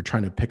when you're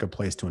trying to pick a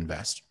place to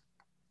invest?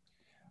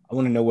 I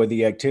want to know where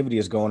the activity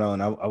is going on.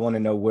 I want to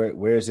know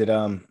where is it?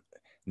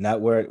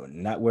 Not where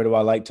do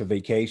I like to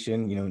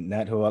vacation?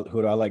 Not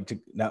who do I like to,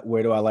 not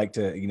where do I like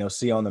to,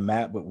 see on the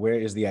map, but where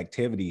is the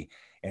activity?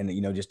 And,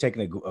 just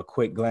taking a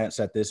quick glance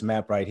at this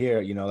map right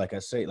here, like I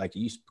say, like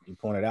you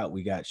pointed out,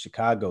 we got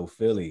Chicago,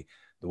 Philly,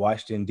 the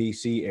Washington,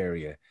 D.C.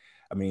 area.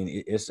 I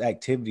mean, it's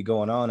activity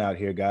going on out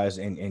here, guys.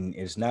 And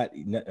it's not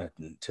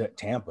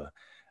Tampa,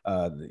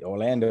 the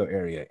Orlando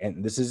area.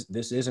 And this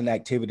is an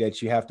activity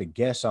that you have to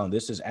guess on.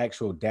 This is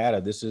actual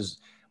data. This is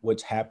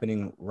what's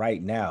happening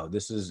right now.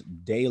 This is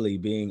daily,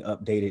 being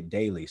updated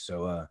daily.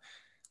 So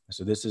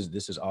this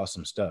is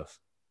awesome stuff.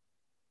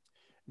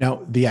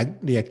 Now, the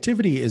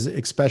activity is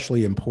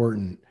especially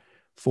important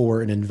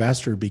for an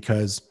investor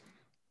because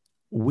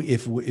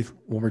if when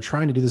we're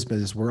trying to do this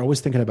business, we're always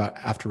thinking about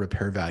after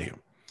repair value.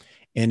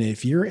 And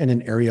if you're in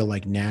an area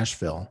like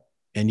Nashville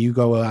and you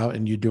go out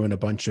and you're doing a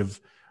bunch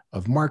of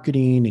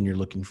marketing and you're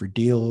looking for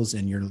deals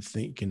and you're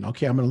thinking,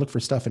 okay, I'm going to look for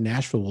stuff in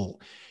Nashville. Well,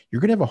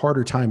 you're going to have a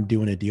harder time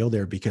doing a deal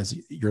there because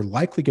you're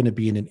likely going to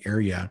be in an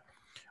area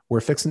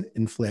where fix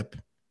and flip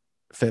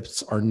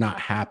flips are not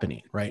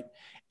happening, right?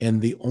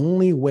 And the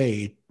only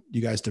way,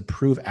 you guys, to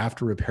prove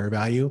after repair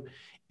value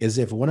is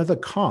if one of the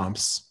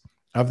comps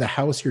of the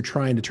house you're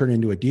trying to turn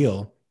into a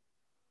deal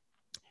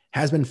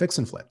has been fix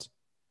and flipped.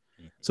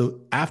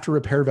 So after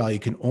repair value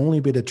can only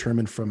be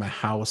determined from a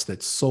house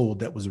that's sold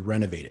that was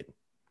renovated.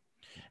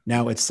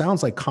 Now it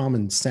sounds like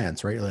common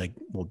sense, right? Like,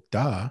 well,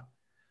 duh,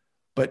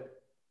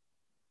 but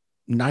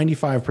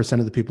 95%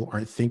 of the people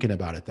aren't thinking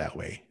about it that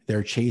way.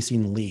 They're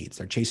chasing leads.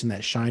 They're chasing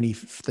that shiny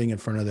thing in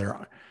front of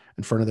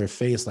their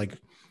face.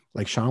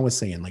 Like Sean was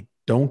saying, like,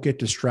 don't get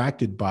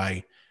distracted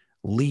by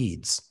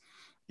leads.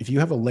 If you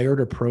have a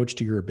layered approach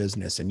to your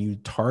business and you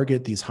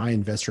target these high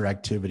investor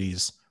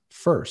activities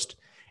first,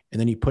 and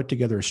then you put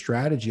together a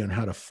strategy on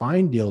how to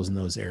find deals in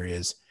those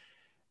areas,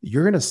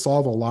 you're going to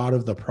solve a lot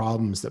of the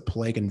problems that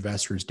plague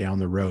investors down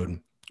the road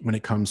when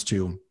it comes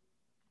to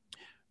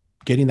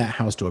getting that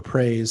house to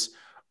appraise,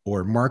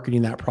 or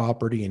marketing that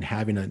property and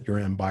having your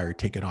end buyer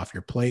take it off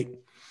your plate,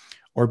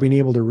 or being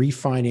able to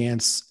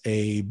refinance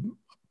a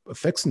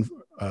fix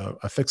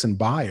and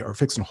buy or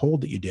fix and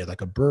hold that you did,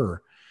 like a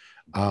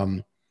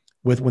BRRRR,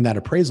 with when that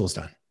appraisal is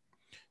done.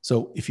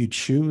 So if you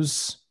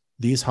choose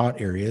these hot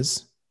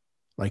areas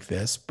like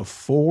this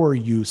before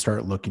you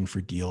start looking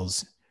for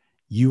deals,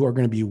 you are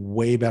going to be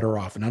way better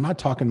off. And I'm not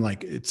talking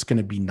like it's going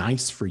to be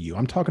nice for you.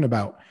 I'm talking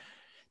about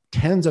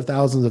tens of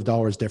thousands of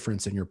dollars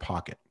difference in your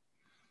pocket,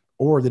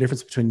 or the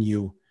difference between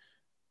you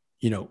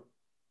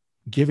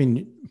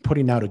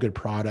putting out a good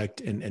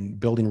product and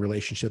building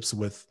relationships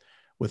with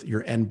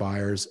your end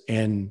buyers,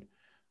 and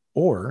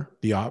or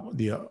the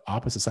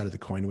opposite side of the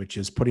coin, which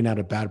is putting out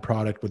a bad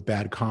product with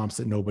bad comps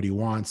that nobody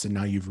wants, and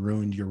now you've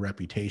ruined your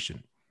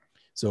reputation.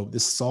 So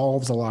this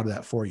solves a lot of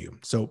that for you.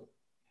 So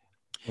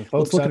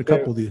let's look at a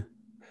couple of the.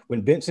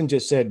 When Benson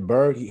just said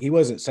BRRRR, he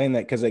wasn't saying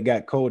that because it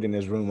got cold in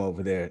his room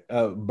over there.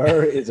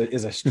 BRRRR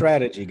is a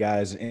strategy,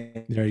 guys.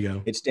 And there you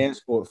go. It stands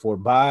for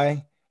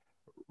buy,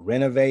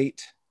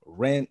 renovate,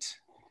 rent,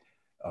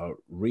 buy,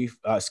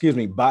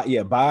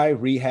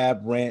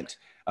 rehab, rent,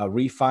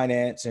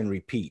 refinance, and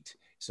repeat.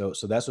 So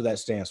that's what that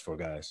stands for,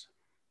 guys.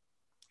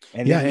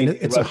 And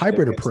it's a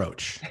hybrid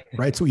approach,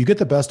 right? So you get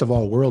the best of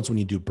all worlds when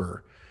you do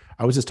BRRRR.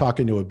 I was just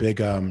talking to a big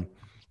a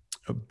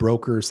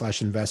broker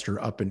 /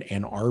 investor up in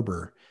Ann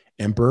Arbor,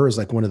 and BRRRR is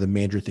like one of the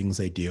major things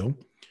they do.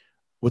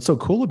 What's so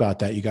cool about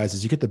that, you guys,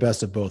 is you get the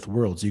best of both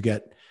worlds. You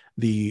get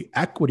the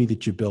equity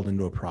that you build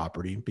into a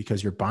property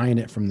because you're buying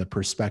it from the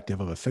perspective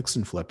of a fix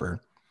and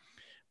flipper.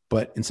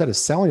 But instead of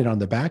selling it on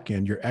the back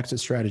end, your exit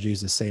strategy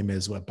is the same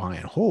as what buy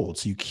and hold.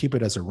 So you keep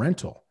it as a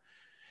rental.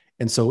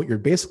 And so what you're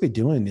basically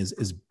doing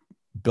is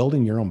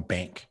building your own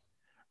bank,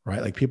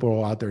 right? Like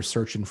people are out there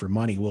searching for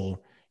money.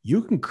 Well,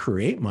 you can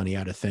create money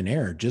out of thin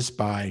air just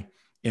by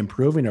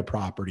improving a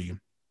property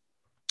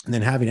and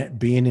then having it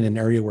being in an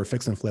area where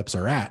fix and flips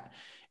are at.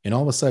 And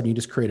all of a sudden you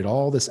just created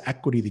all this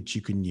equity that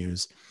you can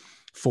use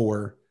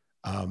for,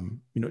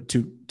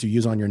 to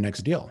use on your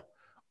next deal,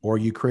 or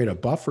you create a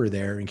buffer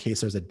there in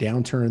case there's a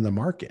downturn in the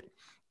market,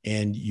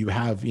 and you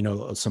have,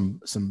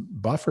 some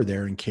buffer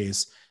there in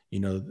case,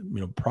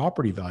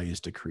 property values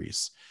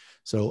decrease.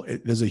 So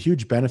there's a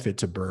huge benefit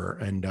to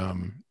BRRRR,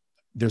 and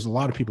there's a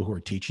lot of people who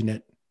are teaching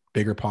it.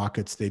 Bigger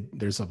Pockets,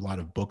 there's a lot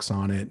of books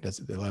on it.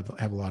 They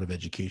have a lot of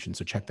education,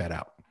 so check that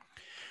out.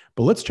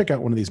 But let's check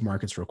out one of these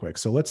markets real quick.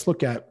 So let's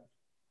look at,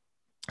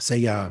 let's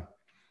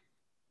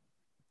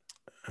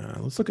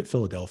look at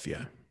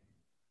Philadelphia.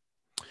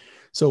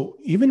 So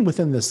even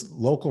within this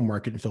local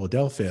market in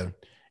Philadelphia,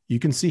 you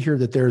can see here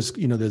that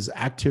there's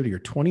activity, or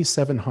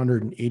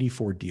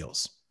 2,784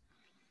 deals,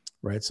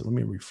 right? So let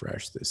me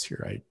refresh this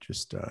here. I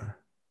just,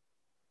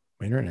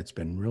 my internet's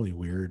been really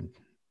weird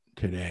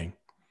today.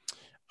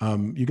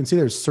 You can see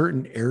there's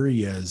certain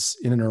areas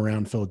in and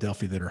around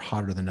Philadelphia that are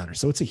hotter than others.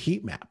 So it's a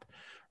heat map.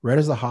 Red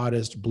is the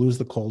hottest, blue is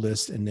the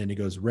coldest, and then it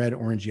goes red,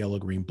 orange, yellow,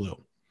 green,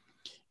 blue.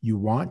 You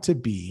want to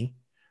be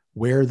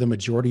where the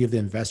majority of the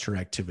investor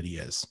activity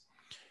is.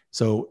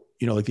 So,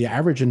 like the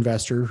average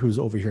investor who's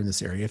over here in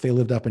this area, if they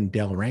lived up in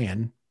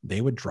Delran, they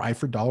would drive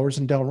for dollars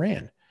in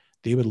Delran.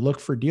 They would look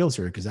for deals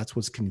here because that's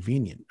what's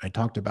convenient. I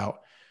talked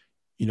about,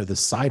 the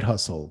side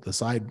hustle,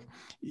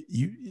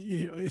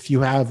 if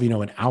you have,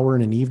 an hour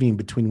in an evening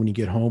between when you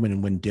get home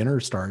and when dinner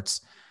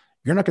starts,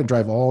 you're not going to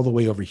drive all the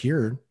way over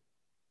here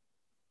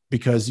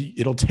because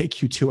it'll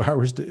take you 2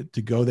 hours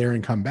to go there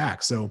and come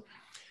back. So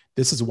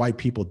this is why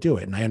people do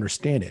it. And I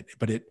understand it,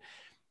 but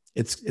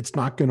it's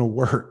not going to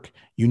work.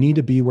 You need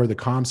to be where the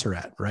comps are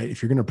at, right?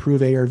 If you're going to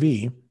prove ARV,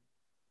 you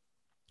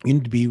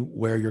need to be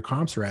where your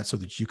comps are at so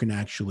that you can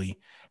actually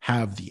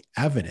have the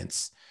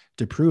evidence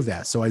to prove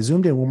that. So I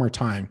zoomed in one more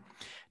time.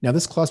 Now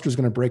this cluster is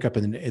going to break up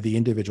in the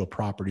individual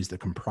properties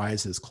that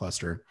comprise this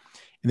cluster.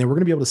 And then we're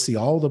going to be able to see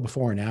all the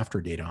before and after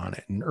data on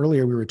it. And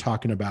earlier we were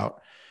talking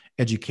about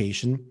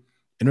education,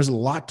 and there's a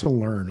lot to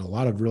learn, a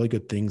lot of really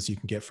good things you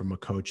can get from a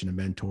coach and a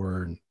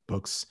mentor and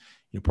books.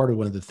 Part of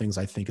one of the things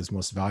I think is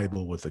most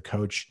valuable with a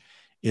coach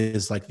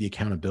is like the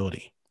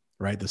accountability,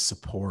 right? The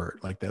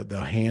support, like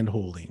the hand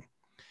holding.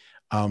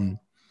 When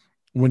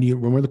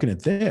we're looking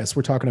at this,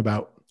 we're talking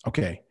about,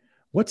 okay,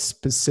 what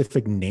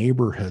specific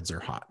neighborhoods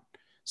are hot?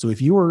 So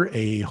if you were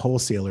a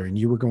wholesaler and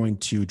you were going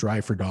to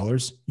drive for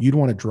dollars, you'd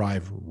want to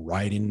drive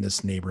right in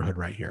this neighborhood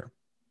right here.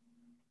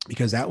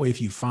 Because that way,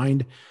 if you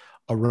find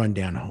a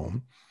rundown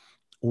home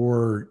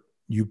or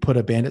you put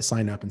a bandit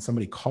sign up and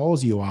somebody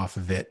calls you off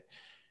of it,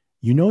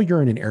 you know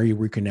you're in an area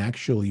where you can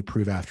actually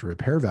prove after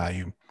repair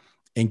value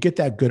and get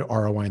that good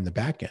ROI in the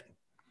back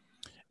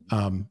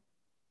end.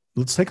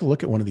 Let's take a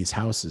look at one of these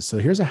houses. So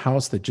here's a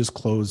house that just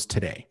closed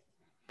today,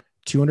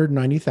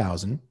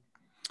 290,000.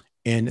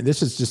 And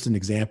this is just an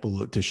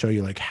example to show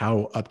you like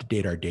how up to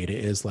date our data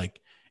is.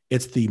 Like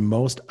it's the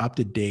most up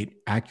to date,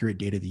 accurate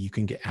data that you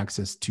can get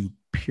access to,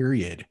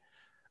 period,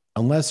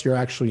 unless you're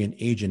actually an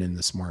agent in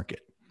this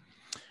market.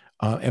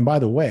 And by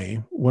the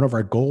way, one of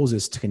our goals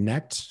is to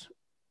connect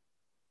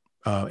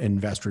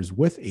investors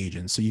with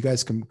agents. So you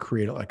guys can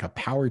create like a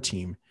power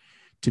team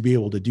to be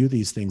able to do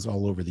these things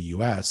all over the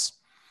US.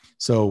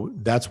 So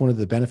that's one of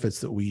the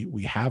benefits that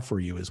we have for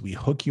you is we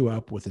hook you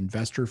up with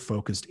investor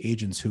focused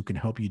agents who can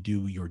help you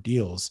do your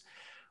deals,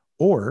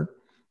 or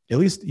at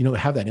least,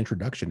 have that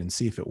introduction and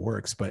see if it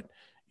works. But,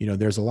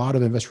 there's a lot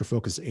of investor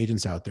focused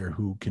agents out there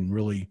who can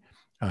really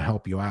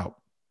help you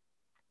out.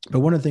 But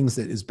one of the things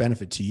that is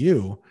benefit to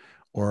you,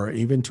 or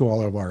even to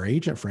all of our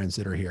agent friends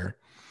that are here,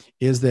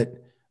 is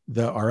that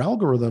our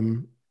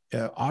algorithm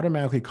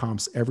automatically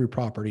comps every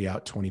property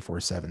out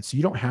 24/7. So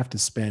you don't have to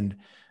spend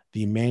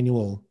the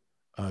manual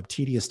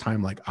tedious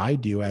time like I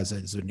do as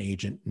an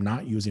agent,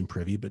 not using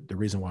Privy. But the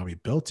reason why we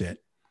built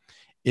it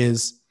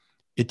is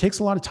it takes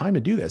a lot of time to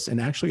do this. And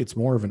actually it's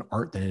more of an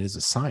art than it is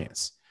a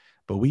science.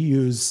 But we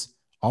use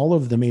all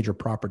of the major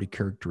property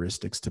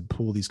characteristics to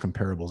pull these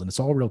comparables, and it's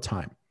all real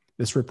time.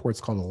 This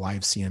report's called a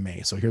live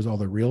CMA. So here's all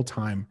the real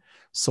time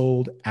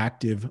sold,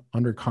 active,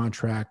 under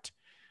contract,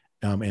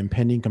 and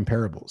pending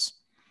comparables.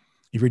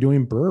 If you're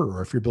doing BRRRR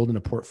or if you're building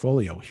a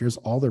portfolio, here's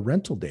all the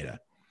rental data.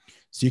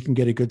 So you can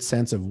get a good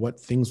sense of what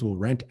things will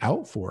rent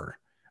out for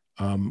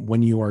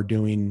when you are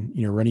doing,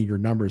 running your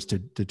numbers to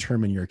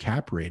determine your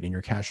cap rate and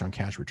your cash on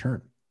cash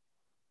return.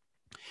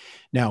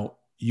 Now,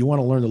 you want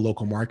to learn the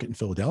local market in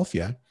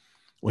Philadelphia.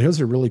 Well, here's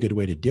a really good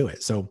way to do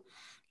it. So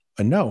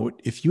a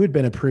note, if you had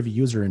been a Privy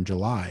user in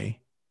July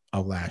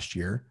of last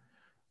year,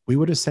 we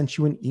would have sent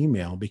you an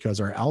email because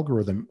our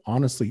algorithm,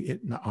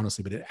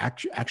 it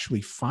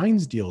actually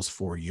finds deals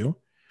for you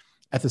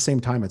at the same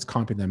time it's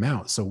comping them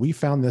out. So we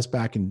found this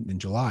back in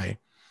July.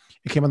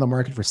 It came on the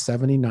market for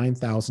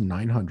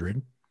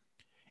 $79,900.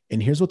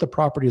 And here's what the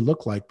property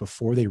looked like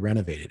before they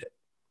renovated it.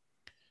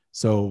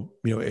 So,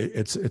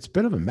 it's a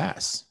bit of a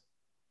mess,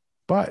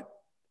 but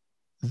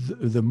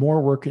the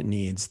more work it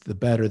needs, the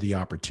better the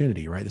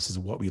opportunity, right? This is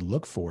what we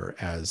look for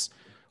as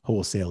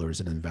wholesalers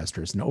and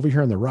investors. And over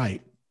here on the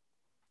right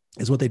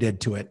is what they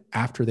did to it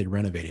after they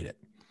renovated it.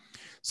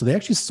 So they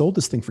actually sold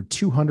this thing for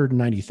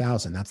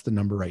 $290,000. That's the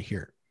number right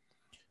here.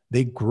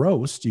 They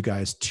grossed, you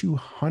guys,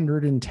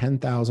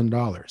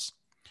 $210,000.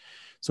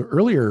 So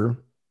earlier,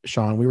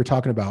 Sean, we were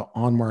talking about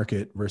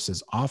on-market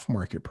versus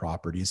off-market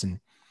properties. And,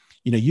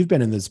 you've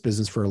been in this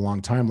business for a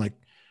long time. Like,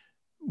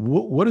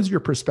 what is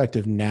your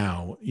perspective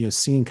now,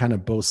 seeing kind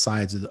of both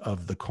sides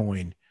of the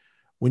coin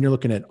when you're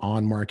looking at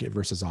on-market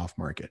versus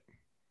off-market?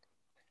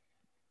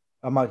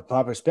 My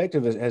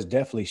perspective has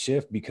definitely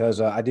shifted because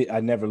I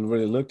never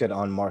really looked at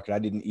on market. I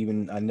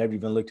never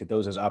even looked at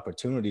those as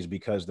opportunities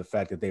because the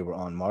fact that they were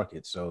on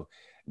market. So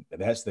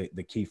that's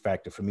the key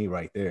factor for me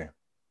right there.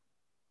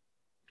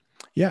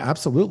 Yeah,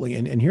 absolutely.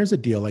 And here's the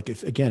deal. Like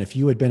if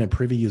you had been a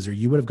Privy user,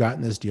 you would have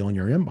gotten this deal in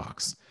your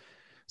inbox.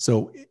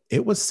 So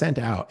it was sent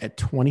out at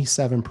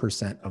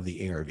 27% of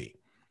the ARV,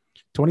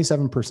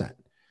 27%.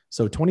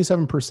 So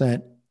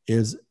 27%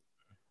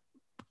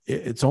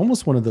 it's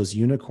almost one of those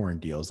unicorn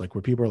deals, like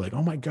where people are like,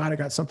 oh my God, I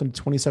got something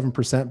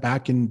 27%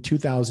 back in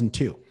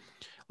 2002.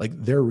 Like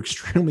they're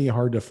extremely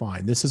hard to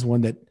find. This is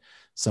one that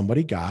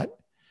somebody got,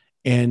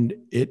 and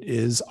it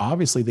is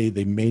obviously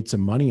they made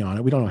some money on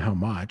it. We don't know how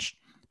much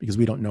because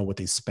we don't know what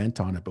they spent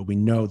on it, but we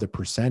know the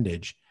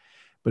percentage.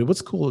 But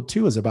what's cool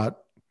too is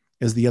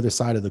the other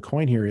side of the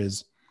coin here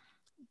is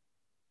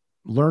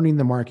learning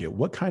the market.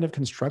 What kind of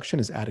construction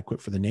is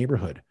adequate for the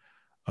neighborhood?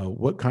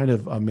 What kind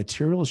of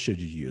materials should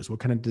you use? What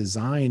kind of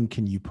design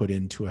can you put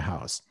into a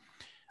house?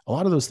 A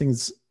lot of those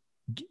things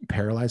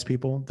paralyze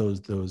people, those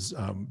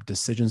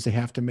decisions they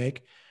have to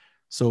make.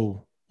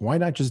 So why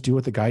not just do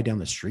what the guy down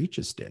the street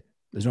just did?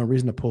 There's no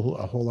reason to pull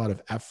a whole lot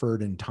of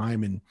effort and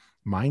time and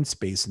mind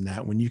space in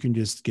that when you can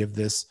just give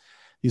these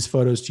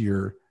photos to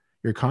your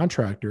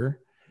contractor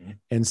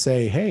and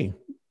say, hey,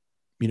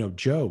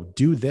 Joe,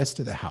 do this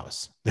to the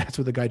house. That's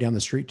what the guy down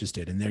the street just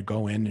did. And they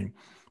go in and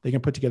they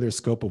can put together a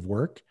scope of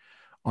work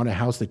on a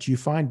house that you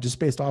find just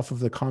based off of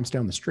the comps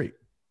down the street.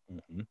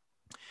 Mm-hmm.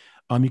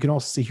 You can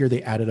also see here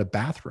they added a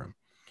bathroom.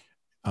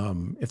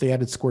 If they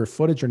added square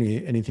footage or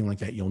anything like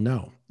that, you'll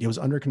know. It was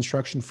under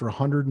construction for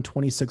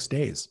 126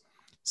 days,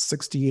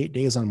 68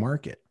 days on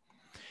market.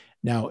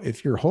 Now,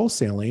 if you're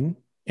wholesaling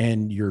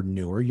and you're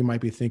newer, you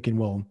might be thinking,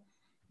 well,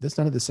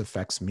 none of this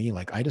affects me.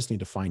 Like I just need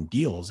to find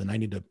deals and I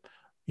need to,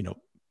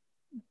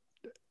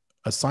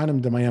 assign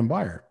them to my own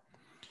buyer.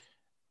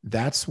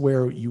 that's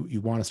where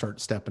you want to start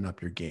stepping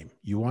up your game.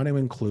 You want to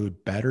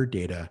include better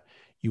data.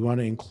 You want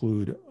to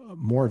include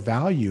more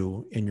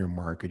value in your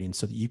marketing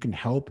so that you can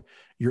help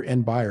your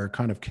end buyer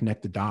kind of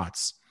connect the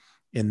dots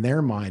in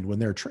their mind when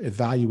they're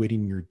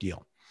evaluating your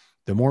deal.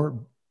 The more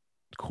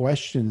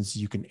questions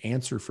you can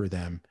answer for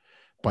them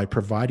by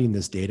providing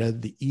this data,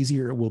 the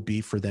easier it will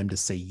be for them to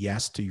say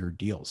yes to your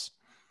deals.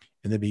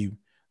 And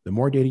the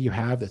more data you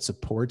have that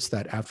supports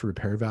that after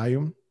repair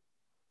value,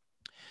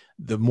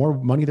 the more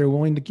money they're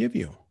willing to give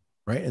you,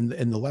 right? And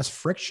the less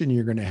friction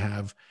you're going to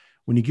have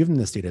when you give them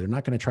this data. They're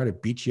not going to try to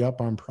beat you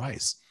up on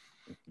price.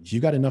 If you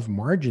got enough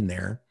margin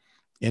there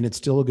and it's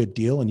still a good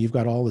deal and you've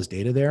got all this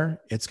data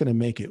there, it's going to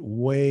make it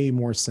way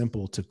more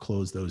simple to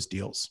close those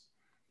deals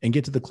and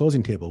get to the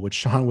closing table, which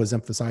Sean was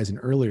emphasizing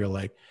earlier.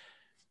 Like,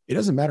 it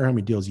doesn't matter how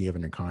many deals you have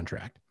in your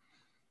contract.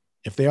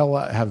 If they all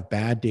have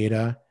bad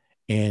data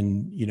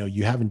and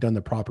you haven't done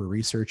the proper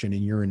research and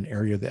you're in an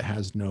area that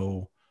has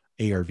no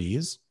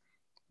ARVs,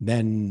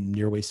 then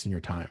you're wasting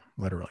your time,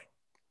 literally.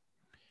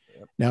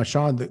 Yep. Now,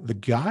 Sean,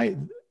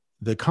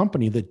 the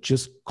company that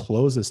just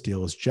closed this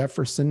deal is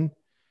Jefferson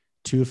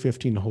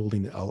 215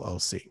 Holding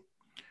LLC,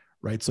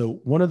 right? So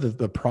one of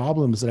the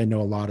problems that I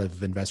know a lot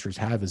of investors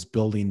have is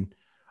building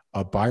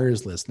a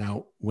buyer's list.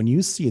 Now, when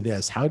you see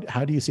this, how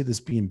do you see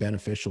this being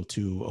beneficial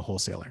to a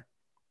wholesaler?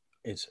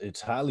 It's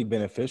highly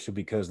beneficial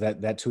because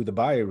that's who the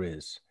buyer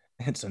is.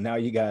 And so now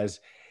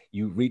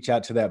you reach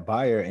out to that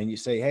buyer and you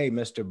say, hey,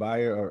 Mr.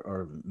 Buyer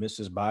or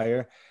Mrs.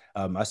 Buyer,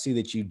 I see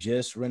that you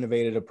just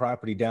renovated a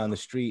property down the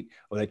street,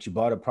 or that you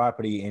bought a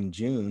property in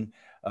June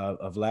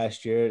of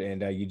last year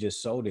and you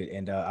just sold it.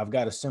 And I've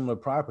got a similar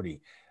property.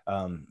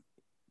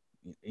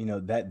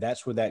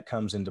 That's where that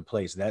comes into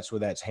place. That's where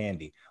that's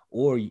handy.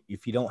 Or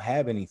if you don't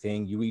have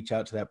anything, you reach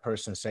out to that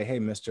person and say, hey,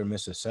 Mr. and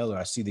Mrs. Seller,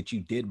 I see that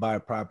you did buy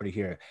a property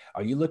here.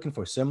 Are you looking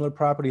for similar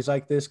properties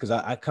like this? Because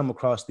I come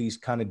across these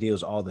kind of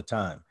deals all the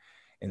time.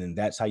 And then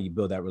that's how you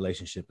build that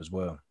relationship as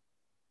well.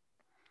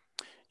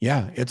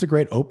 Yeah, it's a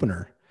great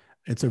opener.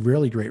 It's a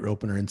really great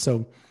opener. And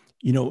so,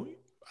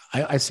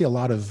 I see a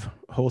lot of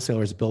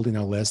wholesalers building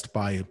a list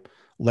by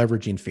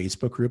leveraging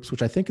Facebook groups,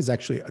 which I think is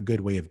actually a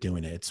good way of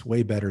doing it. It's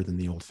way better than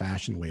the old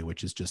fashioned way,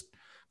 which is just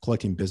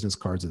collecting business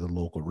cards at the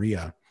local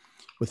RIA.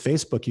 With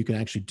Facebook, you can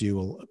actually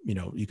do,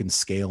 you can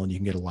scale and you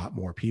can get a lot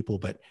more people,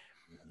 but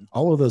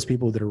all of those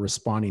people that are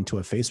responding to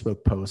a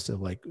Facebook post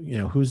of like,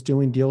 who's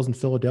doing deals in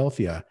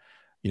Philadelphia,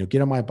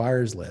 get on my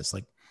buyer's list.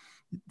 Like,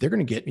 they're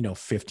going to get,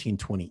 15,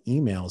 20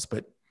 emails,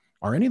 but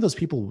are any of those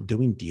people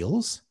doing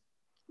deals?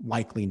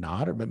 Likely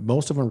not. But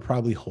most of them are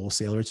probably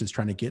wholesalers just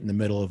trying to get in the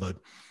middle of a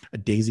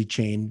daisy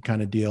chain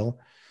kind of deal.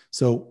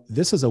 So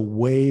this is a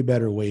way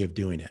better way of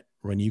doing it,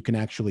 when you can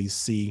actually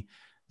see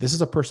this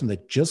is a person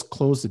that just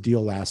closed the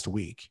deal last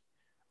week,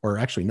 or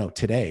actually, no,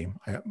 today,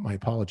 my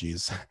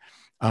apologies.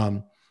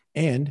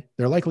 And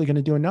they're likely going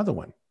to do another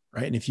one,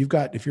 right? And if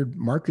you're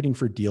marketing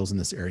for deals in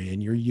this area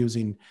and you're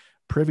using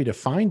Privy to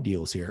find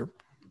deals here,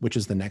 which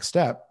is the next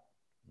step,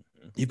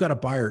 you've got a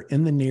buyer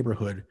in the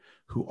neighborhood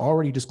who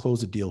already just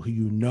closed a deal,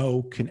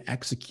 who can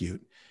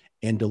execute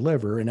and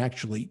deliver and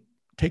actually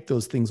take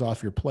those things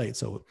off your plate.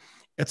 So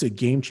it's a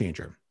game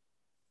changer.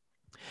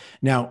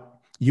 Now,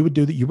 you would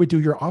do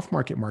your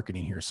off-market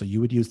marketing here. So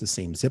you would use the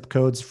same zip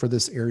codes for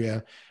this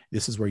area.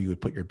 This is where you would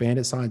put your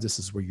bandit signs. This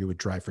is where you would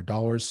drive for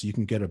dollars, so you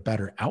can get a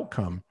better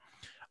outcome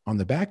on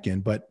the back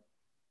end. But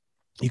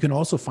you can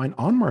also find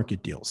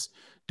on-market deals.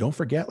 Don't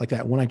forget, like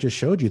that one I just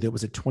showed you that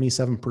was at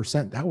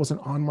 27%. That was an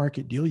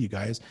on-market deal, you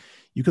guys.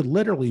 You could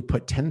literally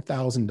put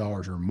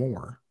 $10,000 or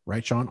more,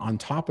 right, Sean, on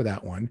top of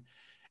that one,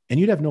 and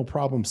you'd have no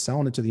problem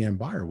selling it to the end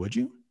buyer, would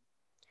you?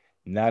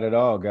 Not at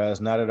all, guys.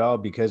 Not at all.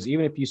 Because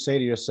even if you say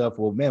to yourself,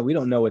 well, man, we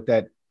don't know what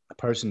that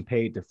person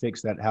paid to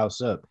fix that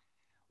house up.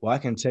 Well, I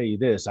can tell you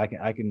this. I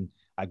can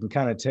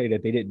kind of tell you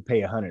that they didn't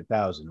pay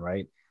 100,000,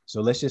 right?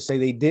 So let's just say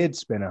they did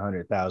spend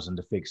 100,000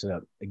 to fix it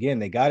up. Again,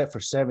 they got it for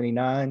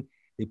 79.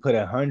 They put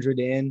 100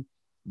 in.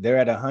 They're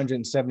at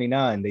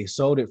 179. They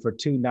sold it for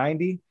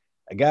 290.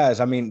 Guys,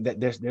 I mean,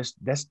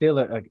 that's still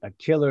a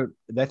killer.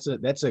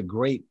 That's a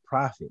great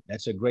profit.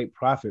 That's a great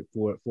profit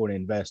for an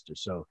investor.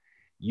 So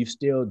you've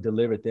still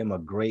delivered them a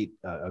great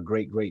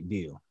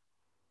deal.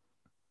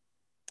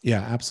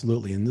 Yeah,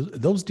 absolutely. And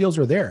those deals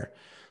are there.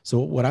 So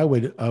what I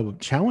would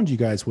challenge you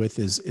guys with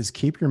is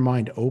keep your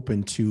mind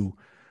open to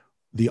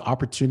the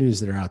opportunities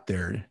that are out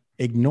there.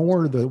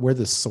 Ignore where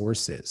the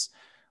source is.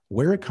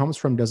 Where it comes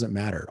from doesn't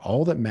matter.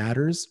 All that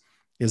matters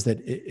is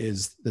that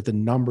the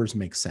numbers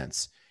make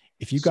sense.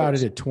 If you got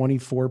it at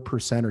 24% or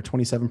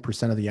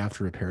 27% of the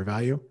after repair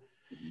value,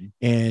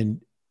 and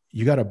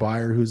you got a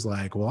buyer who's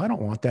like, well, I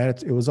don't want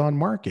that. It was on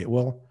market.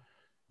 Well,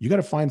 you got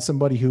to find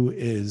somebody who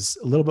is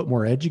a little bit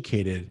more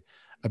educated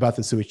about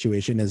the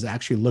situation, is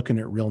actually looking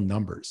at real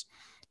numbers.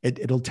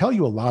 It'll tell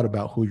you a lot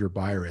about who your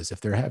buyer is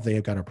if they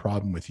have got a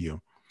problem with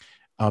you,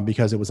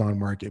 because it was on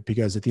market.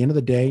 Because at the end of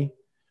the day,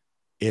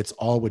 it's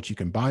all what you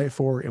can buy it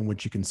for and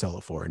what you can sell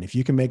it for. And if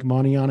you can make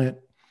money on it,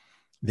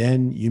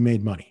 then you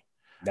made money.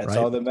 That's right?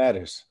 all that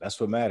matters. That's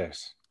what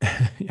matters.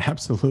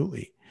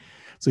 Absolutely.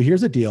 So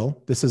here's a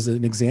deal. This is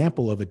an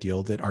example of a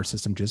deal that our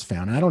system just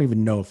found. And I don't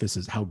even know if this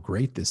is how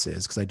great this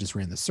is because I just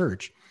ran the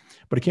search,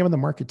 but it came on the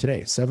market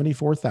today,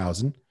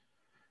 74,000.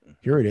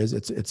 Here it is.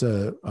 It's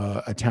a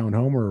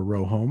townhome or a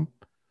row home.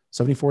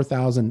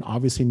 74,000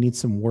 obviously needs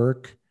some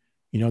work.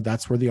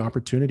 That's where the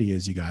opportunity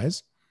is, you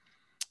guys.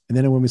 And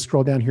then when we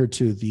scroll down here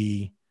to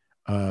the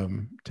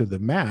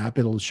map,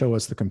 it'll show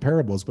us the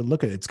comparables. But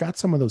look at it. It's got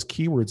some of those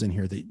keywords in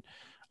here that a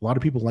lot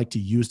of people like to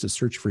use to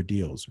search for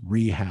deals: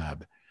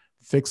 rehab,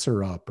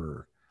 fixer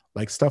upper,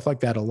 like stuff like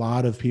that. A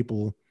lot of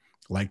people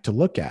like to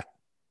look at.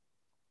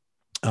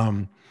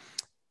 And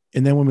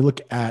then when we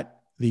look at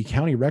the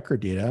county record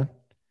data,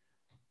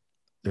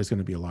 there's going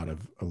to be a lot of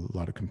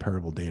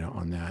comparable data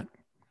on that.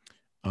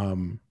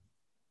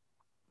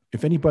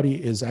 If anybody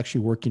is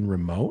actually working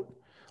remote,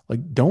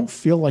 like, don't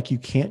feel like you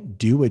can't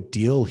do a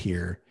deal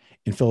here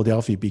in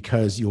Philadelphia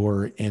because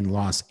you're in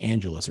Los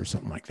Angeles or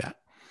something like that.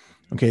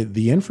 Okay,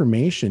 the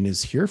information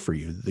is here for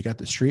you. They got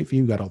the street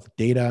view, got all the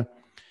data.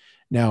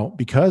 Now,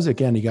 because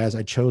again, you guys,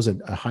 I chose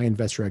a high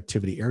investor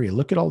activity area.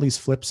 Look at all these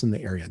flips in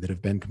the area that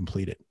have been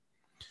completed.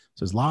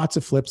 So there's lots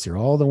of flips here,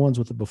 all the ones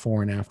with the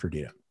before and after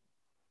data.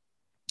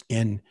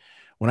 And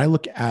when I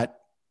look at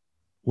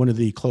one of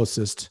the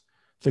closest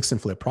fix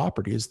and flip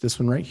properties, this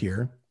one right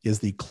here is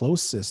the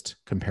closest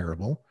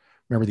comparable.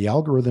 Remember, the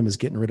algorithm is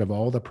getting rid of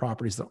all the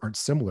properties that aren't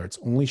similar. It's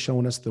only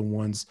showing us the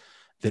ones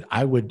that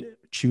I would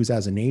choose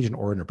as an agent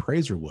or an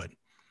appraiser would.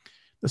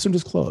 This one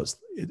just closed.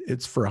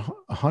 It's for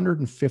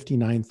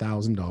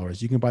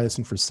 $159,000. You can buy this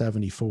one for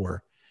 $74,000.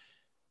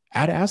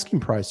 At asking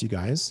price, you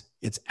guys,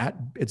 it's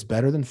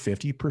better than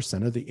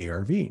 50% of the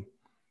ARV.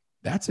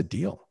 That's a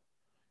deal.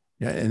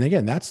 Yeah, and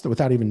again, that's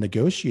without even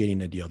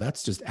negotiating a deal.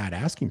 That's just at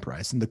asking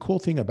price. And the cool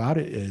thing about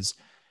it is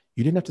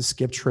you didn't have to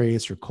skip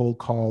trace or cold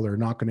call or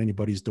knock on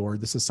anybody's door.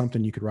 This is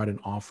something you could write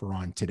an offer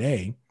on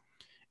today,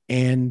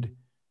 and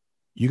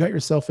you got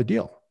yourself a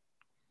deal.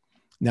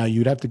 Now,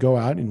 you'd have to go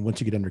out, and once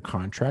you get under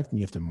contract, and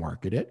you have to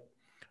market it.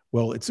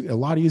 Well, it's a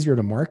lot easier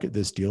to market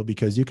this deal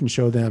because you can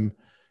show them,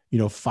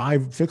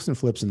 5 fix and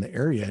flips in the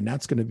area, and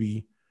that's going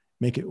to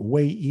make it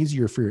way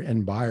easier for your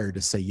end buyer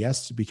to say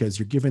yes, because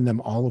you're giving them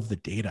all of the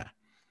data.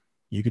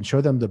 You can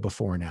show them the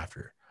before and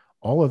after.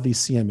 All of these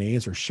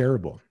CMAs are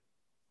shareable.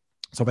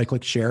 So if I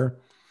click share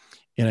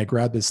and I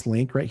grab this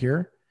link right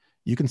here,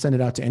 you can send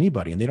it out to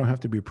anybody, and they don't have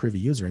to be a Privy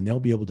user, and they'll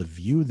be able to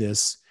view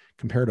this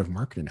comparative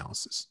market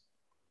analysis.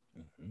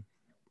 Mm-hmm.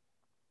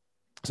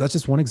 So that's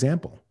just one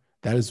example.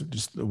 That is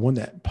just the one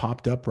that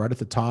popped up right at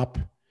the top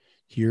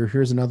here.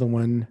 Here's another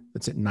one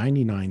that's at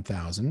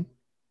 99,000.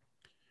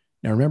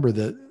 Now remember,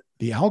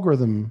 the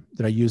algorithm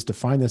that I used to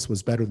find this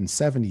was better than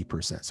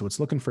 70%. So it's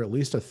looking for at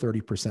least a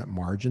 30%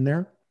 margin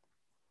there.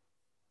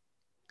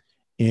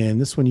 And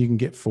this one you can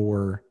get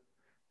for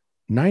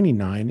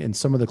 99, and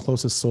some of the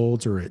closest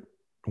solds are at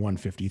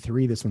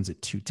 153. This one's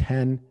at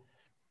 210,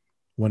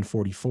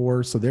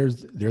 144. So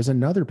there's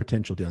another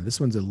potential deal. This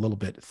one's a little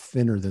bit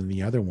thinner than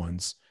the other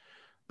ones.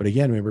 But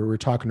again, remember we were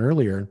talking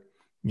earlier,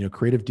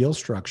 creative deal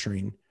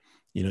structuring,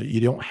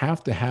 you don't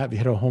have to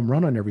hit a home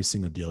run on every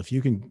single deal. If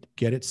you can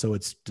get it so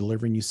it's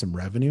delivering you some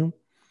revenue,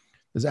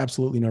 there's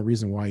absolutely no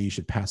reason why you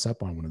should pass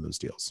up on one of those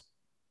deals.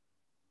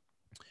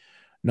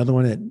 Another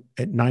one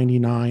at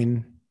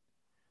 99.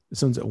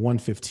 This one's at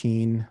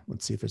 115.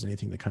 Let's see if there's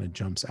anything that kind of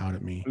jumps out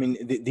at me. I mean,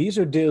 these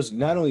are deals,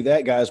 not only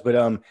that, guys, but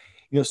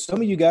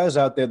some of you guys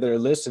out there that are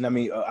listening, I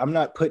mean, I'm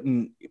not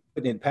putting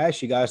it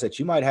past you guys that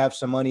you might have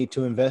some money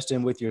to invest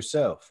in with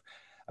yourself.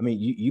 I mean,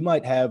 you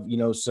might have,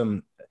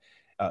 some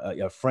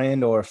a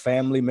friend or a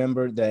family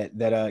member that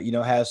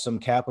has some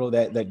capital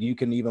that you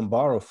can even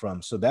borrow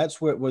from. So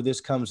that's where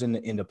this comes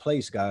into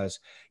place, guys.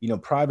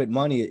 Private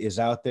money is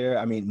out there.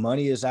 I mean,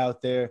 money is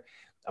out there.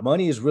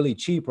 Money is really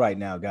cheap right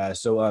now, guys.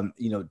 So,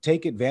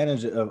 take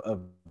advantage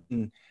of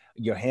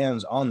your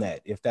hands on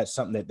that if that's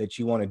something that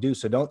you want to do.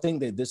 So don't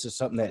think that this is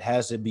something that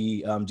has to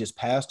be just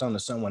passed on to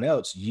someone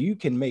else. You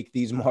can make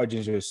these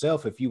margins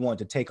yourself if you want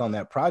to take on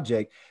that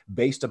project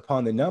based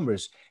upon the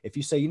numbers. If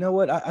you say, you know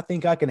what, I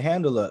think I can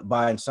handle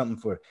buying something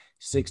for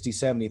 60,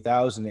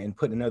 70,000 and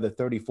put another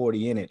 30,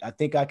 40 in it. I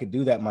think I could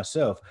do that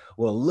myself.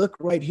 Well, look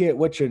right here at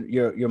what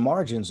your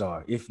margins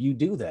are if you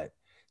do that.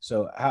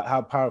 So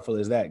how powerful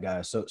is that,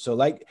 guys? So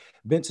like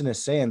Benson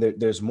is saying,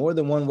 there's more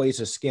than one way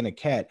to skin a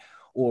cat,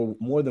 or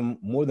more than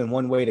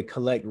one way to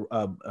collect,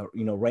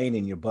 rain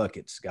in your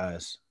buckets,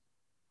 guys.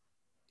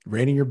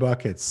 Rain in your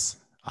buckets.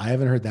 I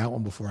haven't heard that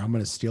one before. I'm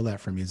going to steal that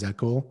from you. Is that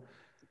cool?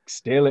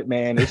 Steal it,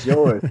 man. It's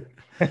yours.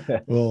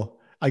 Well,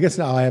 I guess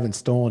now I haven't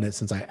stolen it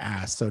since I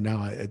asked. So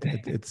now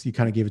it's you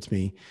kind of gave it to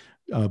me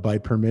by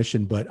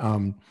permission. But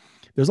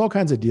there's all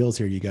kinds of deals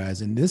here, you guys.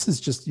 And this is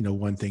just,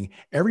 one thing.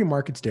 Every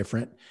market's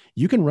different.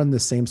 You can run the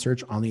same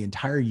search on the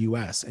entire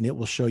US, and it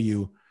will show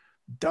you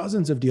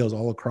dozens of deals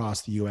all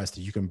across the US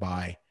that you can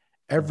buy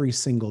every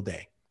single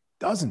day.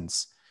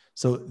 Dozens.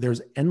 So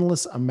there's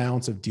endless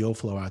amounts of deal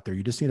flow out there.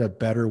 You just need a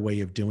better way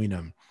of doing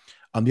them.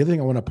 The other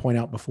thing I want to point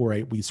out before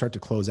we start to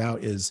close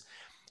out is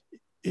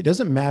it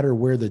doesn't matter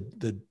where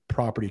the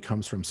property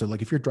comes from. So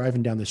like if you're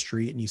driving down the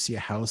street and you see a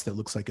house that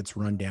looks like it's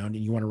run down and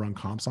you want to run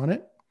comps on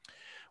it,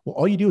 well,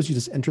 all you do is you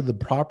just enter the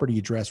property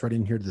address right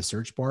in here to the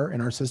search bar,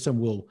 and our system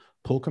will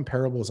pull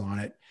comparables on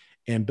it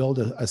and build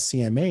a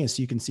CMA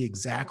so you can see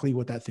exactly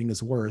what that thing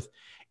is worth.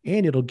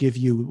 And it'll give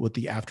you what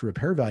the after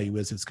repair value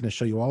is. It's going to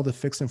show you all the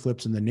fix and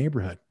flips in the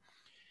neighborhood.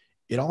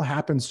 It all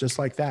happens just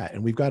like that.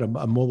 And we've got a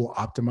mobile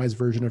optimized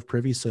version of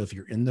Privy. So if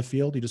you're in the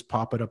field, you just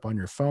pop it up on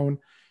your phone.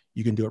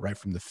 You can do it right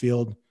from the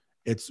field.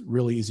 It's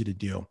really easy to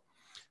do.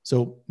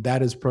 So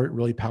that is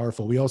really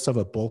powerful. We also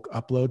have a bulk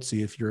upload. So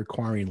if you're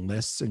acquiring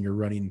lists and you're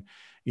running,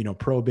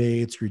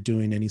 probates, you're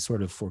doing any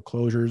sort of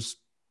foreclosures,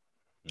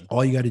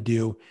 all you got to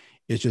do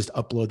is just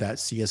upload that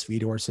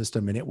CSV to our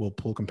system and it will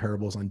pull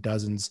comparables on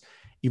dozens,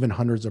 even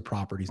hundreds of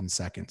properties in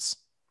seconds.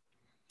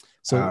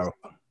 So wow.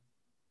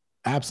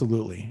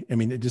 Absolutely. I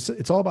mean,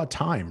 it's all about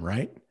time,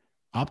 right?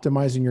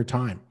 Optimizing your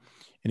time.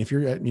 And if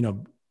you're, if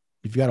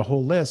you've got a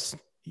whole list,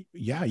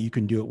 yeah, you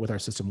can do it with our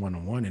system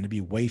one-on-one, and it'd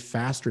be way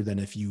faster than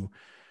if you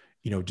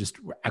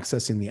just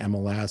accessing the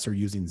MLS or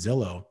using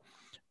Zillow.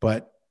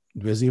 But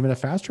there's even a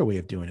faster way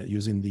of doing it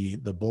using the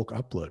bulk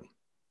upload.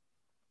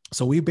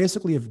 So we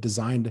basically have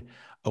designed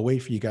a way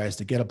for you guys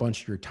to get a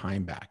bunch of your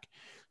time back.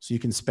 So you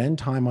can spend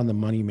time on the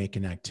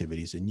money-making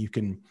activities, and you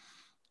can,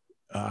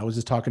 I was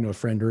just talking to a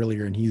friend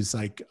earlier and he's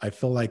like, I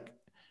feel like,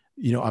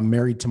 I'm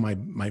married to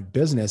my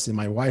business and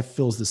my wife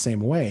feels the same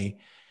way.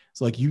 It's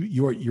like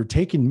you're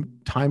taking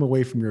time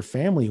away from your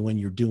family when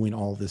you're doing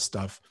all this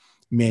stuff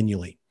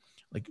manually.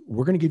 Like,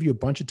 we're going to give you a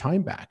bunch of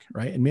time back,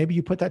 right? And maybe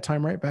you put that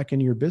time right back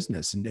into your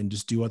business and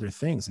just do other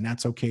things. And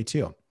that's okay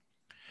too.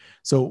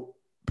 So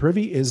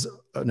Privy is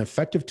an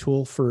effective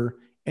tool for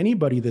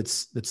anybody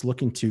that's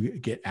looking to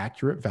get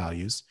accurate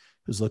values,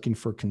 who's looking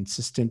for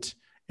consistent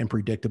and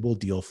predictable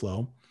deal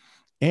flow.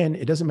 And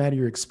it doesn't matter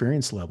your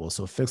experience level.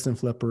 So fix and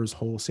flippers,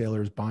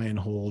 wholesalers, buy and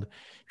hold.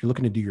 If you're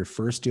looking to do your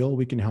first deal,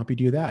 we can help you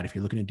do that. If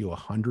you're looking to do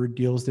 100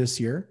 deals this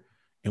year,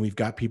 and we've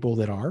got people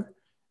that are,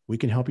 we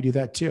can help you do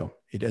that too.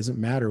 It doesn't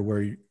matter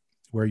where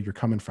you're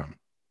coming from.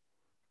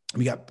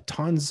 We got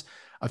tons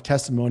of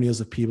testimonials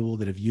of people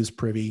that have used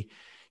Privy.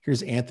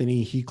 Here's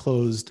Anthony. He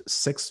closed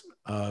 6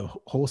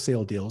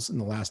 wholesale deals in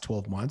the last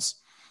 12 months,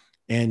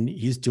 and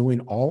he's doing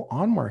all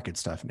on-market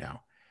stuff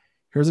now.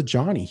 Here's a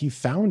Johnny. He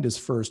found his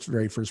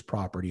very first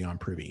property on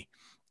Privy,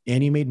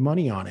 and he made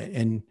money on it.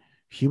 And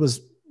he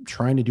was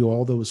trying to do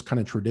all those kind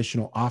of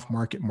traditional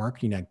off-market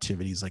marketing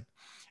activities, like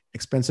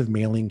expensive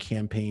mailing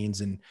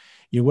campaigns. And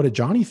what a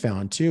Johnny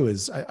found too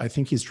is I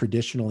think he's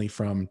traditionally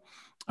from,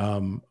 I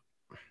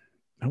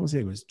don't say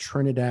it was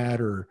Trinidad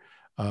or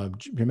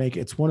Jamaica.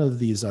 It's one of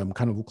these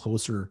kind of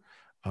closer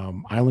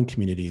island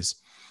communities,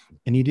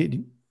 and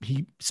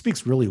he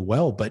speaks really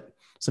well, but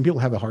some people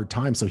have a hard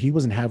time. So he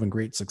wasn't having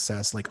great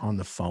success like on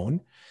the phone,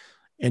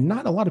 and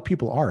not a lot of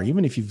people are.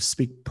 Even if you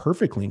speak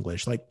perfectly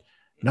English, like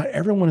not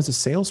everyone is a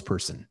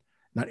salesperson.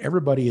 Not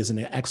everybody is an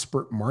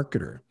expert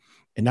marketer,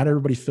 and not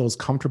everybody feels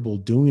comfortable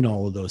doing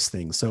all of those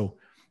things. So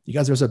you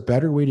guys, there's a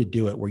better way to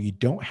do it where you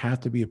don't have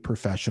to be a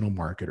professional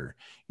marketer.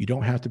 You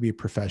don't have to be a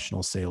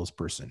professional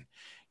salesperson.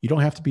 You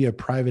don't have to be a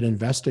private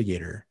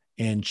investigator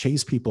and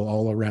chase people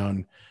all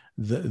around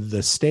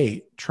the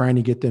state trying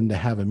to get them to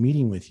have a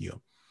meeting with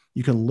you.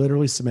 You can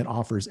literally submit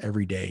offers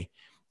every day,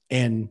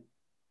 and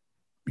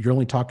you're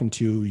only talking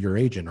to your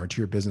agent or to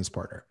your business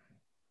partner.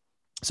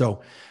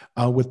 So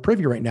with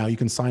Privy right now, you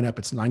can sign up.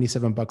 It's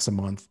 $97 a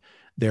month.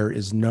 There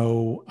is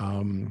no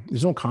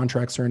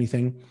contracts or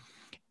anything.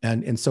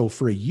 And so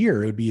for a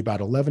year, it would be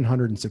about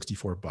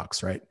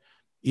 $1,164, right?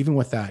 Even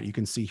with that, you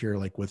can see here,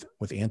 like with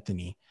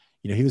Anthony,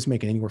 he was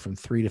making anywhere from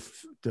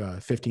 $3,000 to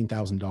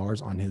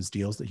 $15,000 on his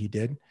deals that he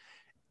did.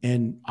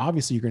 And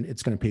obviously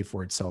it's going to pay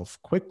for itself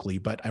quickly,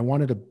 but I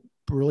wanted to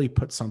really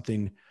put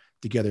something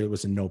together that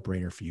was a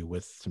no-brainer for you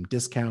with some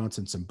discounts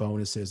and some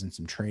bonuses and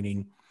some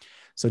training.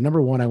 So number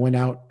one, I went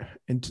out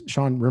and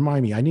Sean,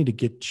 remind me, I need to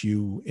get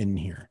you in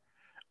here.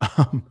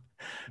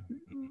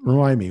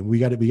 Remind me, we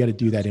got to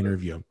do that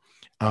interview.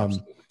 So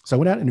I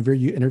went out and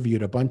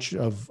interviewed a bunch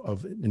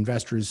of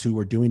investors who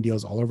were doing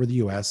deals all over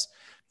the US,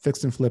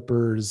 fix and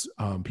flippers,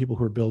 people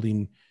who are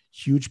building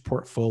huge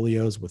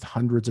portfolios with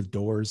hundreds of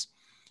doors,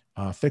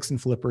 fix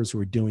and flippers who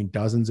are doing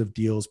dozens of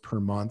deals per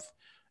month.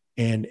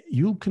 And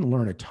you can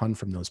learn a ton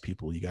from those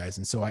people, you guys.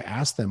 And so I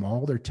asked them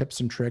all their tips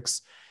and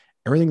tricks,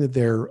 everything that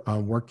they're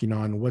working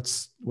on,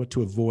 what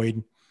to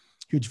avoid.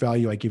 Huge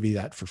value. I give you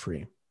that for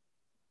free.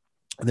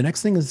 The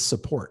next thing is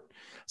support.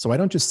 So I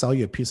don't just sell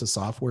you a piece of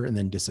software and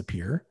then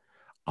disappear.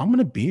 I'm going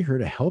to be here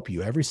to help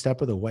you every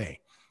step of the way.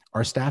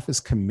 Our staff is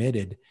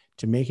committed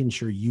to making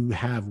sure you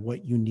have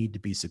what you need to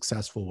be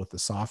successful with the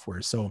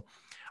software. So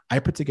I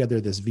put together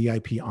this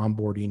VIP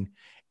onboarding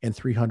and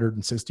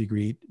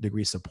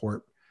 360-degree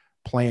support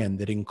plan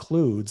that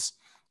includes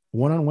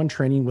one-on-one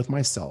training with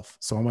myself.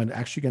 So I'm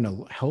actually going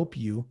to help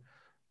you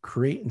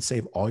create and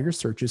save all your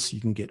searches so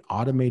you can get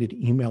automated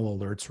email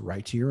alerts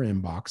right to your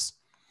inbox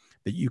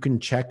that you can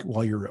check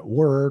while you're at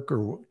work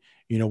or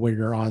when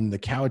you're on the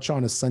couch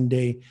on a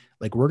Sunday,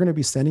 like we're going to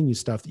be sending you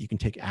stuff that you can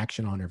take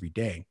action on every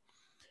day.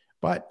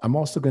 But I'm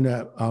also going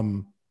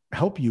to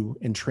help you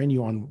and train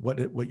you on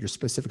what your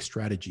specific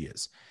strategy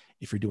is.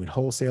 If you're doing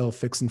wholesale,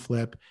 fix and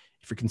flip,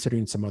 if you're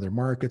considering some other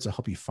markets, I'll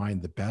help you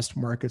find the best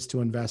markets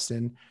to invest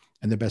in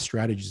and the best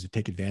strategies to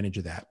take advantage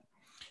of that.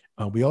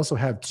 We also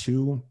have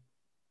 2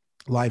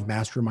 live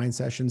mastermind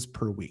sessions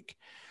per week.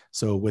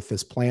 So with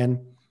this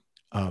plan,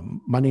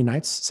 Monday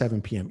nights,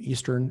 7 p.m.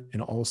 Eastern,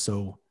 and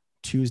also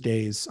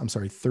Thursdays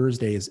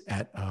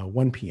at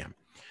 1 p.m.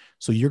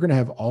 So you're going to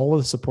have all of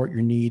the support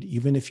you need,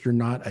 even if you're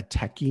not a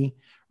techie,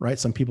 right?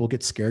 Some people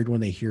get scared when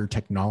they hear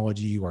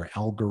technology or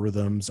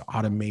algorithms,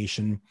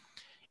 automation.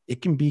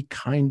 It can be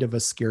kind of a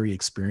scary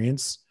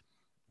experience.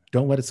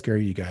 Don't let it scare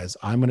you guys.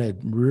 I'm going to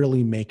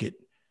really make it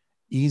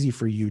easy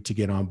for you to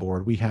get on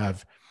board. We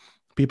have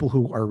people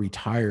who are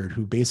retired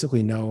who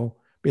basically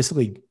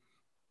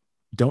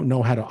don't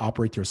know how to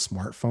operate their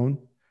smartphone,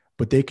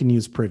 but they can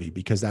use Privy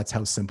because that's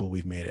how simple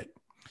we've made it.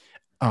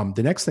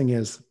 The next thing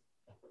is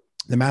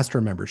the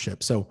master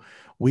membership. So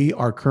we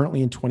are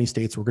currently in 20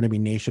 states. We're going to be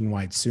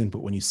nationwide soon. But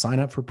when you sign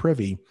up for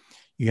Privy,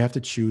 you have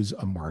to choose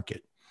a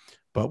market.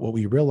 But what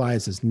we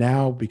realize is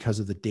now, because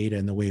of the data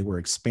and the way we're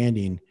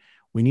expanding,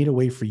 we need a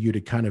way for you to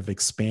kind of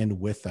expand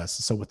with us.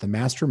 So with the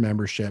master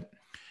membership,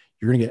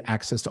 you're going to get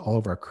access to all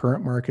of our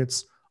current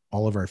markets,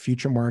 all of our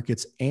future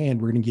markets,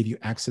 and we're going to give you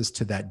access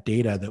to that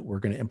data that we're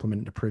going to implement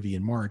into Privy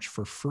in March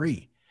for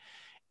free.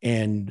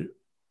 And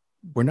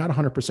we're not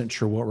 100%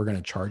 sure what we're going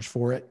to charge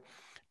for it,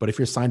 but if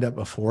you're signed up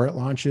before it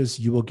launches,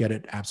 you will get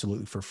it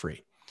absolutely for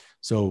free.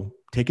 So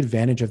take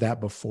advantage of that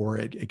before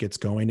it gets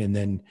going, and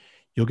then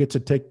you'll get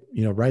to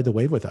ride the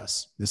wave with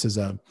us. This is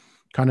a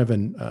kind of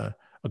a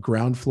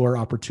ground floor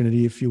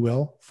opportunity, if you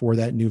will, for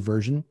that new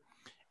version.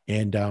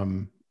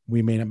 And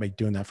we may not be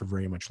doing that for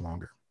very much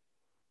longer.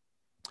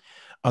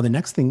 The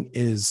next thing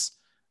is,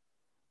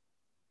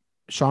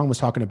 Sean was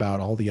talking about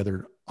all the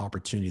other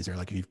opportunities there.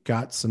 Like if you've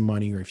got some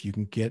money, or if you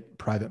can get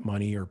private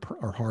money or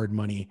hard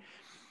money,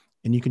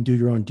 and you can do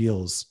your own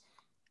deals,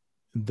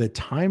 the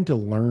time to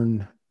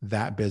learn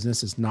that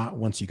business is not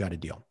once you got a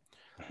deal.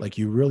 Like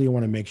you really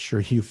want to make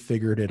sure you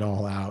figured it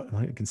all out.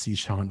 I can see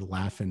Sean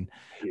laughing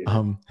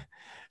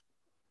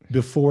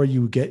before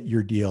you get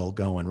your deal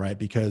going, right?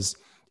 Because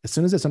as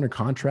soon as it's under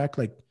contract,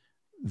 like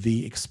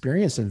the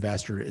experienced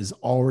investor is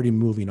already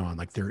moving on.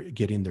 Like they're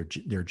getting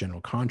their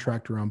general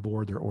contractor on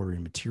board, they're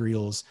ordering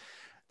materials,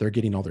 they're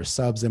getting all their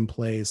subs in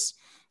place.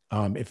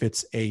 If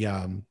it's a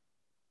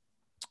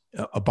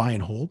buy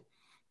and hold,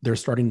 they're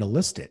starting to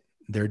list it.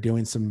 They're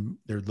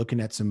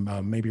looking at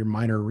some maybe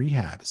minor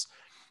rehabs.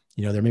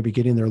 They're maybe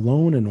getting their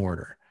loan in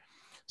order.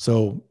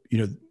 So,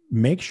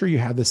 make sure you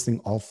have this thing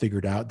all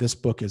figured out. This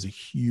book is a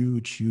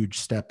huge, huge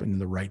step in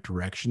the right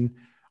direction.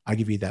 I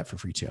give you that for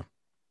free too.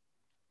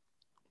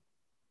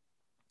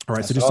 All right.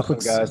 That's so just awesome,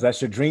 guys.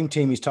 That's your dream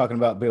team he's talking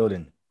about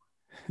building.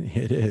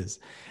 It is.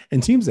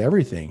 And team's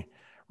everything,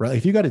 right?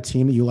 If you got a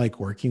team that you like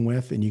working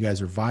with and you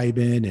guys are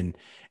vibing and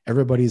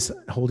everybody's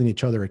holding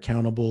each other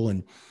accountable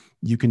and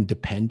you can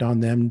depend on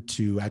them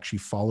to actually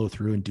follow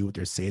through and do what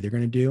they say they're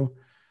going to do,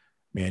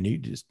 man, you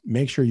just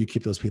make sure you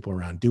keep those people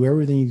around. Do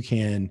everything you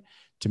can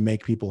to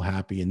make people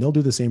happy, and they'll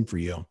do the same for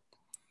you.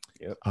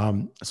 Yep.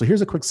 So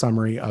here's a quick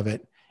summary of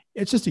it.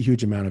 It's just a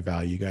huge amount of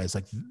value, guys.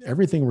 Like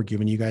everything we're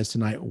giving you guys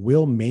tonight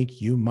will make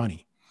you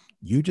money.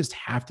 You just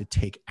have to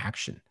take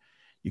action.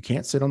 You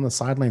can't sit on the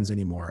sidelines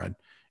anymore.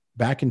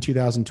 Back in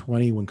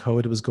 2020, when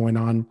COVID was going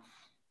on,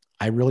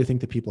 I really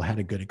think that people had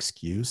a good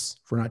excuse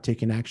for not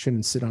taking action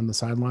and sit on the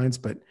sidelines.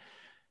 But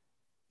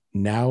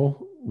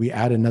now we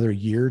add another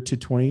year to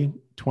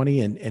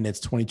 2020 and it's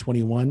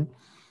 2021.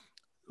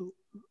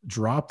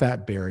 Drop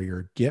that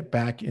barrier, get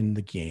back in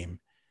the game,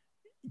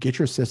 get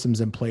your systems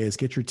in place,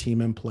 get your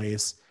team in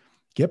place,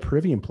 get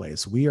Privy in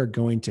place. We are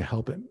going to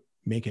help it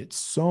make it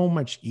so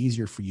much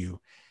easier for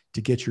you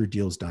to get your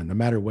deals done, no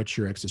matter what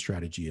your exit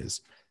strategy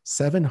is.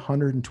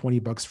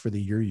 $720 for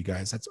the year, you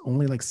guys. That's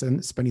only like spending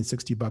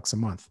 $60 a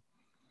month.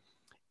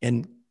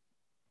 And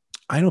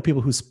I know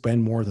people who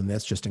spend more than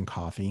this just in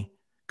coffee,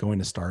 going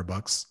to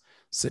Starbucks,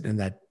 sitting in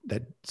that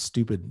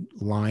stupid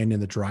line in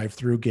the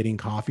drive-through, getting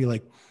coffee.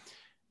 Like,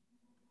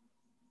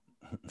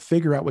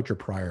 figure out what your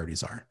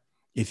priorities are.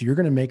 If you're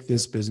going to make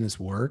this business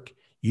work,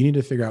 you need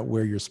to figure out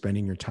where you're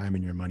spending your time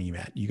and your money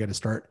at. You got to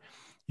start,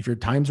 if your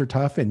times are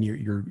tough and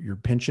you're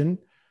pinching,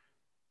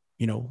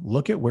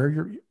 look at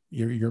where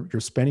you're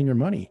spending your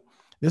money.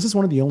 This is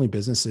one of the only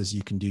businesses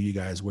you can do, you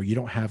guys, where you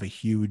don't have a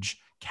huge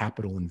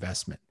capital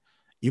investment.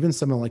 Even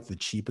some of like the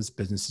cheapest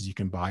businesses you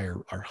can buy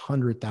are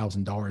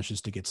 $100,000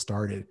 just to get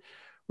started.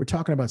 We're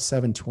talking about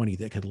 $720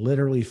 that could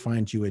literally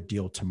find you a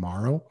deal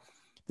tomorrow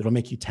that'll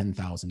make you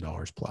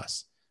 $10,000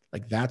 plus.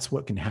 Like that's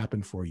what can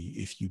happen for you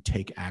if you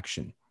take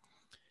action.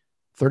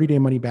 30-day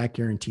money back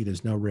guarantee.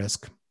 There's no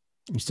risk.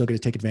 You still get to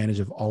take advantage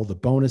of all the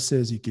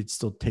bonuses. You could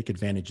still take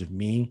advantage of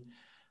me.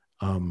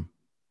 I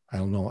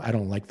don't know. I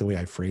don't like the way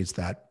I phrased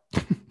that.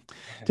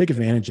 Take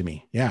advantage of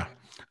me. Yeah.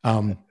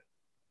 And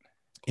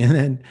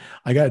then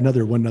I got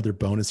one other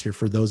bonus here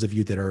for those of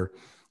you that are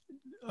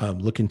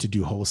looking to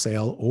do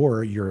wholesale,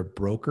 or you're a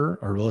broker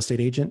or real estate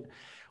agent,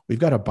 we've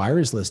got a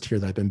buyer's list here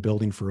that I've been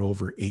building for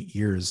over 8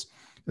 years.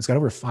 It's got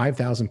over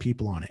 5,000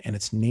 people on it, and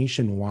it's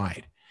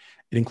nationwide.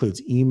 It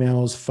includes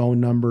emails, phone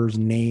numbers,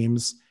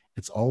 names.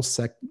 It's all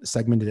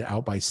segmented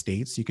out by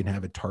state, so you can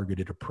have a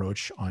targeted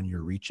approach on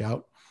your reach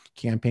out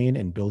campaign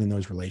and building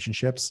those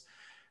relationships.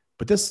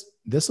 But this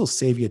will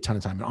save you a ton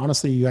of time. And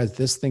honestly, you guys,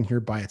 this thing here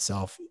by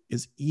itself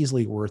is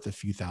easily worth a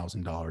few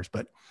 $1,000s.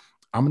 But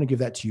I'm going to give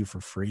that to you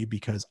for free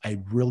because I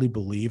really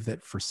believe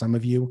that for some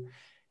of you,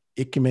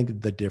 it can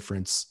make the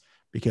difference.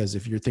 Because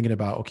if you're thinking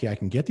about, okay, I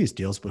can get these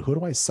deals, but who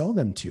do I sell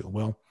them to?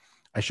 Well,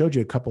 I showed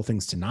you a couple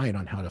things tonight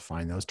on how to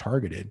find those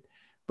targeted,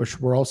 but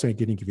we're also going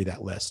to give you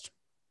that list.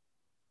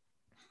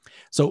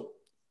 So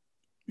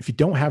if you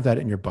don't have that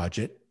in your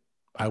budget,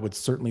 I would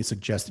certainly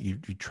suggest that you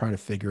try to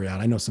figure it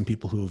out. I know some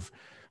people who've,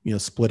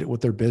 split it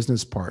with their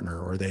business partner,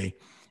 or they,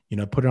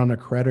 put it on a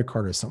credit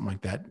card or something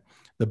like that.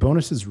 The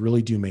bonuses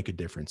really do make a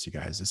difference, you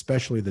guys,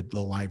 especially the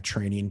live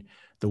training,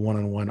 the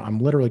one-on-one. I'm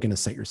literally going to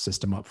set your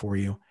system up for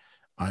you.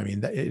 I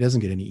mean, it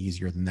doesn't get any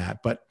easier than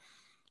that. But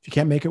if you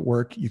can't make it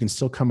work, you can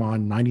still come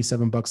on.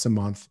 $97 a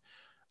month.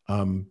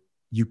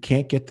 You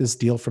can't get this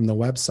deal from the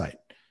website.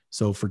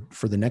 So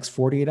for the next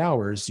 48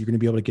 hours, you're going to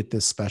be able to get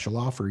this special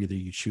offer. Either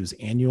you choose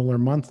annual or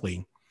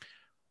monthly.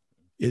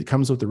 It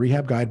comes with the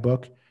rehab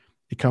guidebook.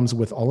 It comes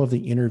with all of the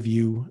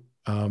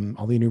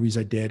all the interviews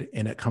I did,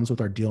 and it comes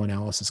with our deal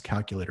analysis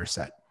calculator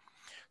set.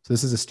 So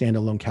this is a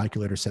standalone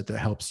calculator set that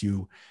helps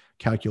you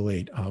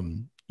calculate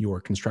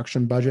your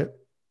construction budget.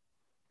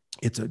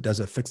 It does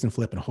a fix and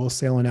flip and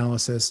wholesale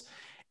analysis.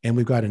 And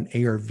we've got an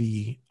ARV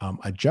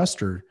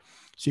adjuster.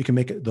 So you can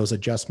make those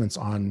adjustments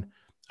on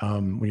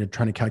when you're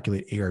trying to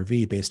calculate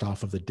ARV based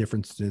off of the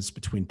differences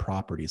between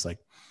properties. Like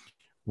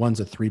one's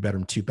a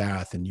 3-bedroom,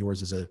 2-bath, and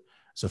yours is a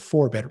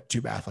 4-bedroom,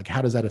 2-bath. Like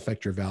how does that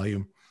affect your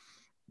value?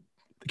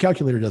 The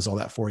calculator does all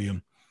that for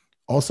you.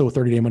 Also a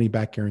 30-day money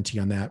back guarantee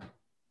on that.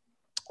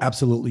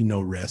 Absolutely no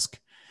risk.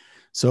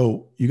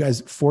 So you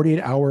guys,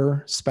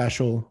 48-hour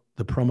special.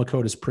 The promo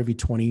code is Privy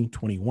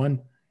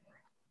 2021.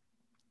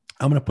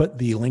 I'm going to put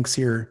the links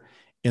here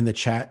in the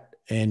chat,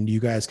 and you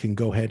guys can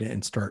go ahead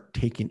and start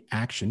taking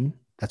action.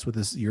 That's what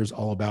this year's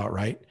all about,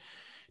 right?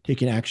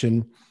 Taking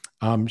action.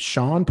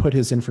 Sean put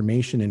his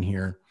information in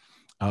here.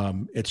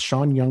 It's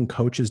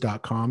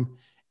SeanYoungCoaches.com.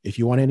 If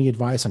you want any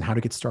advice on how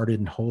to get started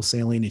in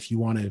wholesaling, if you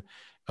want to,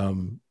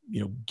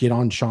 get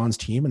on Sean's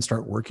team and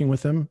start working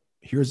with him,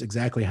 here's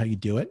exactly how you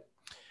do it.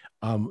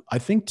 I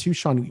think too,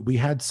 Sean, we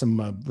had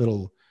some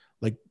little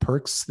like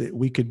perks that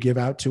we could give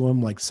out to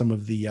him, like some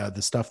of the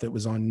stuff that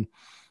was on,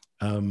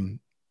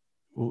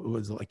 what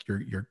was it, like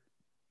your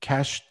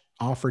cash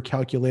offer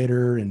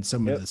calculator and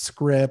some of the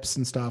scripts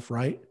and stuff,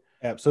 right?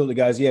 Absolutely,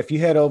 guys. Yeah, if you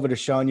head over to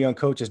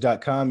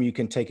SeanYoungCoaches.com, you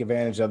can take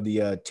advantage of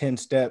the 10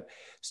 steps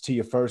to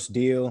your first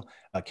deal,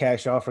 a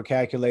cash offer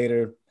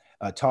calculator,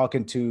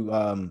 talking to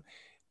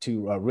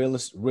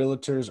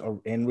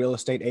realtors and real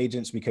estate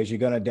agents, because you're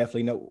going to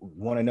definitely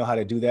want to know how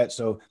to do that.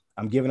 So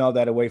I'm giving all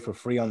that away for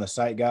free on the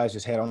site, guys.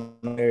 Just head on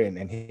there and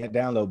hit that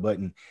download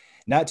button.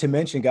 Not to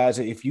mention, guys,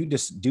 if you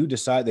just do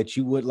decide that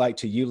you would like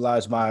to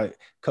utilize my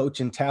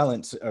coaching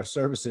talents or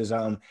services,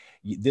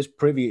 this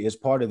Privy is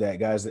part of that,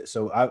 guys.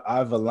 So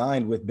I've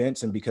aligned with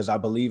Benson because I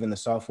believe in the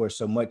software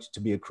so much to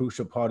be a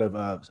crucial part of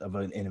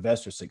an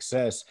investor's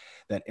success,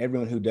 that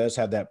everyone who does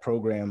have that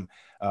program,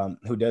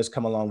 who does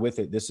come along with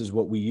it, this is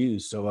what we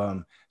use.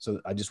 So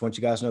I just want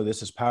you guys to know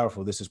this is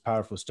powerful. This is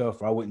powerful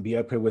stuff. Or I wouldn't be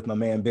up here with my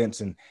man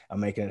Benson. I'm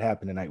making it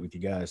happen tonight with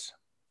you guys.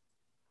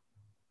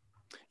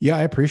 Yeah,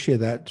 I appreciate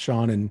that,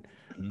 Sean. And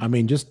I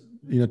mean, just,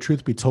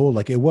 truth be told,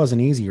 like it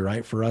wasn't easy,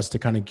 right, for us to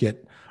kind of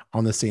get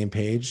on the same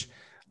page.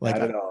 Like,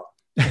 not at all.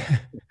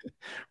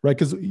 Right.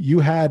 Because you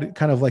had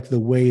kind of like the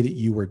way that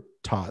you were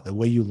taught, the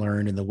way you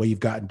learned, and the way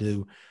you've gotten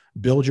to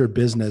build your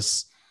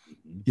business,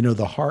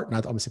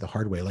 not obviously the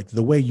hard way, like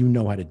the way you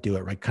know how to do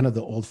it, right? Kind of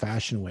the old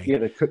fashioned way. Yeah,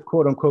 the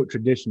quote unquote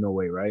traditional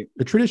way, right?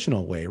 The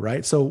traditional way,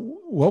 right? So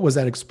what was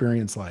that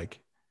experience like?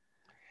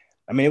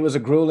 I mean, it was a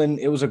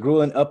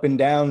grueling up and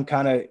down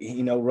kind of,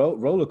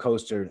 roller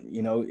coaster.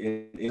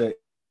 It's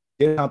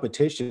a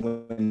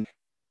competition when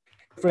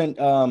different.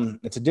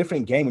 It's a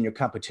different game when your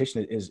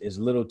competition is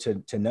little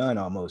to none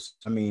almost.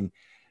 I mean,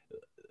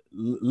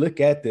 look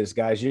at this,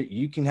 guys.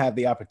 You can have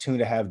the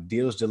opportunity to have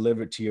deals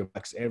delivered to your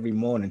box every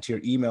morning, to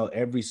your email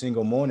every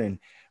single morning,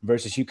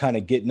 versus you kind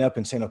of getting up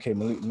and saying, okay,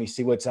 let me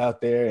see what's out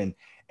there. And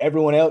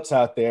everyone else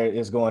out there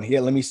is going,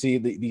 here, let me see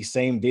these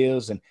same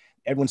deals. And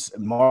everyone's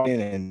marketing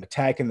and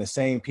attacking the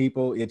same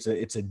people. It's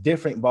a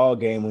different ball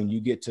game when you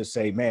get to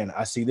say, man,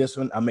 I see this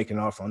one. I'm making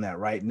an offer on that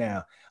right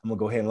now. I'm gonna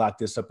go ahead and lock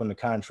this up on the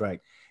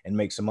contract and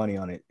make some money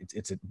on it.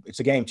 It's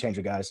a game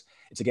changer, guys.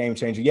 It's a game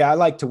changer. Yeah, I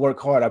like to work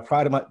hard. I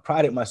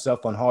prided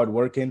myself on hard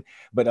working,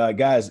 but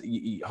guys,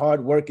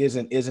 hard work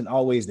isn't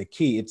always the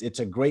key. It's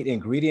a great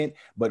ingredient,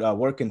 but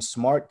working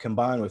smart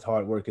combined with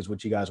hard work is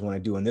what you guys want to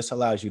do, and this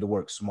allows you to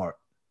work smart.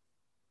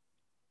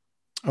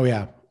 Oh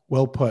yeah,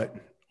 well put.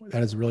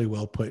 That is really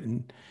well put.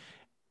 And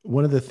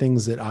one of the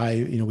things that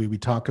we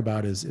talk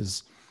about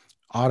is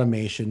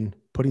automation,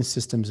 putting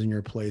systems in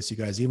your place. You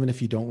guys, even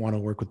if you don't want to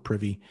work with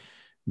Privy,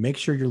 make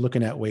sure you're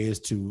looking at ways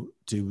to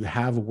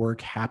have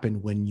work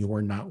happen when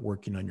you're not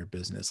working on your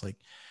business. Like,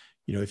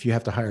 if you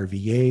have to hire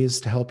VAs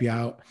to help you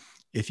out,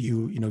 if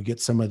you get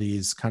some of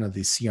these kind of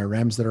these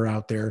CRMs that are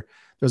out there,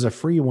 there's a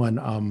free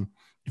one.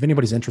 If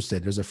anybody's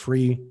interested, there's a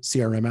free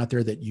CRM out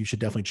there that you should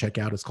definitely check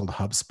out. It's called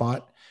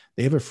HubSpot.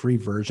 They have a free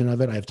version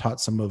of it. I've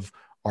taught some of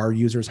our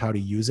users how to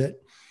use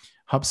it.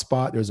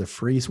 HubSpot, there's a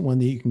free one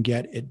that you can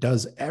get. It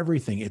does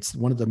everything. It's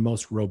one of the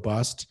most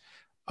robust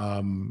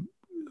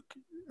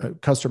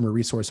customer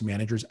resource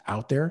managers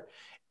out there,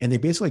 and they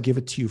basically give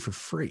it to you for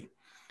free.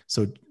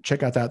 So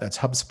check out that. That's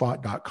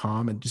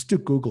HubSpot.com, and just do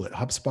Google it.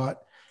 HubSpot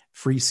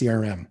free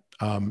CRM.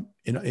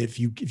 If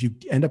you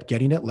end up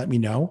getting it, let me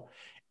know,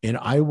 and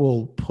I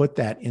will put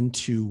that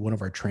into one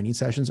of our training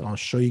sessions, and I'll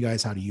show you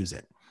guys how to use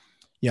it.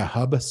 Yeah,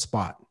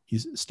 HubSpot.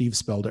 Steve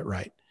spelled it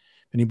right.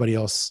 Anybody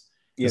else?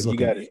 Yep, you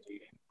got it.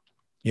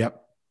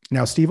 Yep.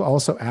 Now, Steve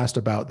also asked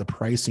about the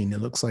pricing.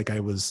 It looks like I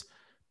was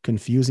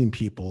confusing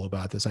people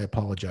about this. I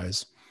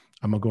apologize.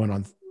 I'm going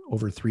on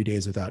over 3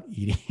 days without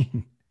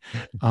eating.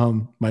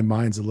 My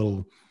mind's a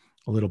little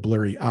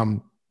blurry.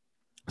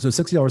 So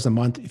 $60 a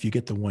month if you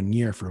get the 1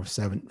 year for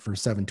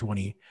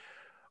 $720,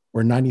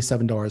 or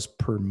 $97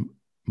 per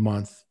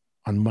month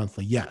on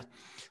monthly. Yeah.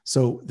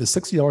 So the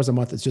 $60 a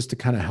month is just to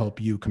kind of help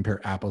you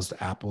compare apples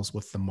to apples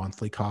with the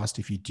monthly cost.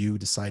 If you do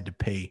decide to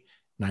pay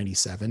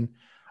 $97,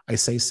 I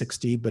say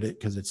 60, but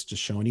because it's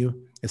just showing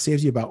you, it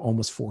saves you about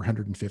almost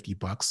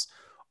 $450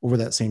 over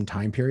that same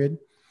time period.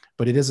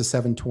 But it is a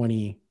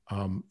 $720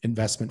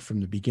 investment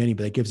from the beginning,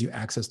 but it gives you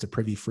access to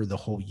Privy for the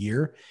whole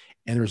year,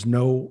 and there's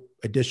no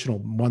additional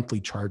monthly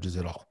charges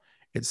at all.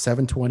 It's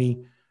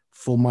 $720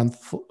 full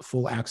month,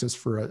 full access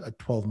for a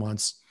 12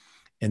 months,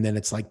 and then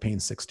it's like paying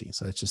 60.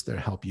 So it's just there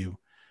to help you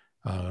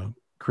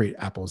create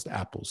apples to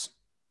apples.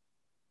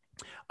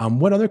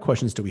 What other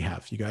questions do we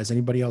have? You guys,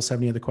 anybody else have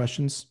any other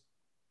questions?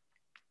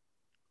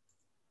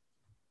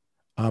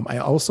 I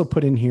also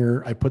put in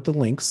here, I put the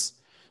links.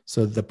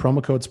 So the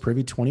promo code's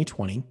Privy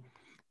 2020.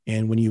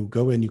 And when you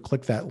go in, you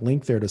click that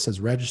link there that says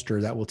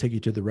register, that will take you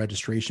to the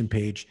registration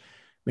page.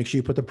 Make sure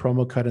you put the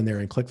promo code in there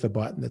and click the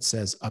button that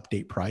says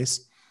update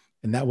price.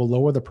 And that will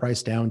lower the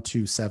price down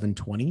to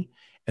 $720.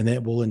 And then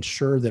it will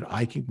ensure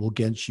that will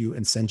get you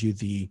and send you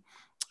the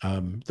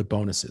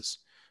bonuses.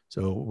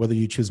 So whether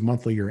you choose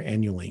monthly or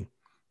annually,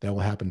 that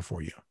will happen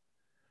for you.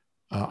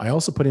 I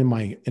also put in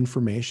my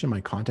information,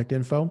 my contact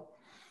info.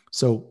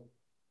 So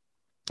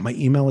my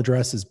email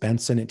address is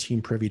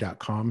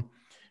benson@teamprivy.com.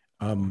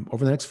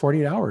 Over the next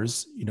 48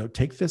 hours,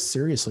 take this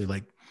seriously.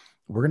 Like,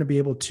 we're going to be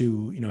able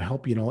to,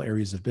 help you in all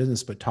areas of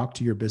business, but talk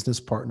to your business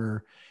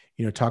partner,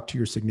 talk to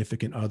your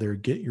significant other,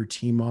 get your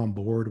team on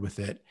board with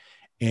it.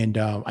 And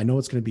I know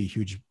it's going to be a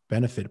huge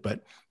benefit,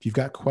 but if you've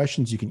got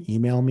questions, you can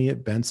email me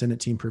at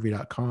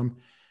benson@teamprivy.com.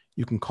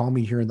 You can call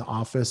me here in the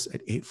office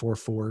at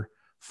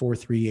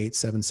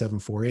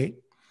 844-438-7748.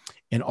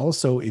 And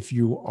also, if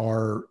you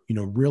are,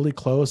 really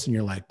close and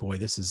you're like, boy,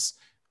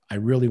 I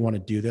really want to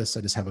do this,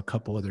 I just have a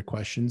couple other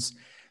questions,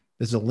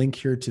 there's a link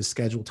here to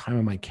schedule time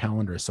on my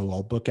calendar. So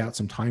I'll book out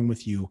some time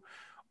with you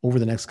over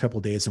the next couple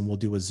of days, and we'll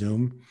do a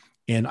Zoom,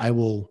 and I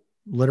will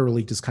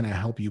literally just kind of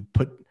help you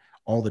put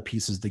all the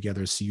pieces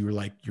together so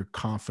you're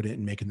confident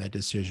in making that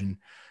decision.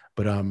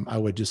 But I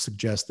would just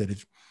suggest that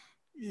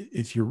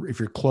if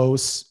you're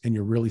close and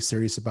you're really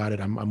serious about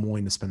it, I'm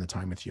willing to spend the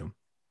time with you.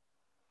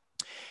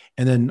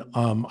 And then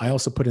I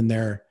also put in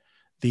there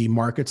the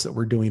markets that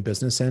we're doing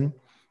business in.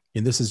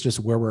 And this is just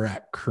where we're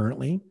at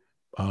currently.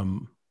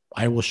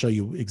 I will show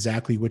you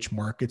exactly which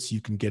markets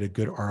you can get a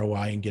good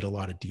ROI and get a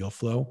lot of deal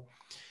flow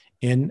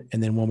in.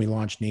 And then when we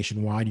launch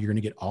nationwide, you're going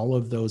to get all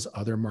of those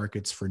other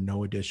markets for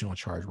no additional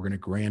charge. We're going to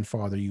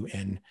grandfather you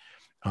in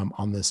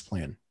on this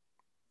plan.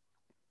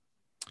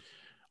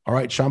 All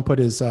right. Sean put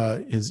his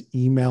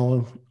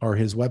email or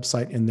his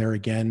website in there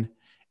again.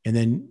 And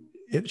then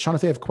Sean,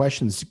 if they have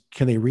questions,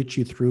 can they reach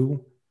you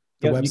through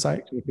the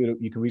website?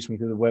 You can reach me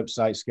through the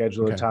website,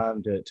 schedule a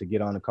time to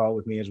get on a call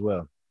with me as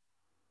well.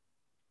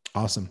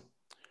 Awesome.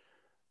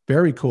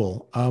 Very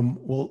cool.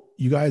 Well,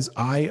 you guys,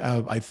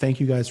 I thank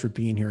you guys for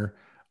being here.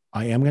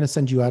 I am going to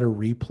send you out a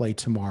replay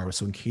tomorrow.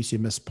 So in case you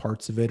missed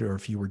parts of it, or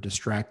if you were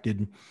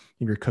distracted,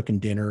 if you're cooking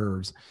dinner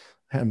or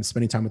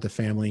spending time with the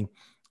family,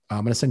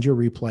 I'm going to send you a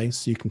replay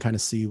so you can kind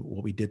of see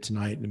what we did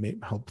tonight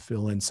and help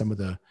fill in some of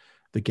the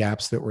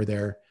gaps that were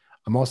there.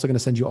 I'm also going to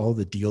send you all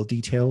the deal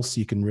details so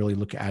you can really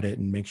look at it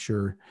and make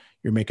sure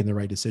you're making the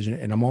right decision.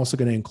 And I'm also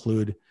going to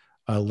include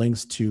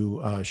links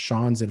to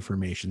Sean's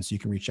information so you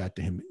can reach out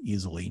to him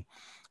easily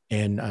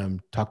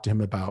and talk to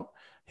him about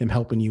him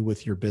helping you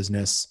with your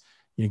business,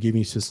 giving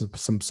you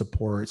some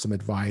support, some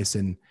advice,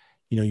 and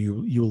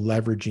you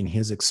leveraging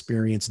his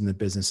experience in the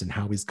business and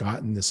how he's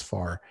gotten this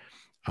far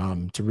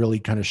to really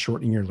kind of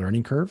shorten your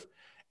learning curve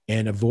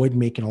and avoid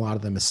making a lot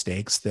of the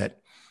mistakes that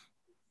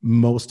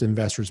most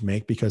investors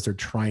make because they're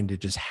trying to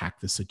just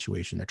hack the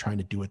situation. They're trying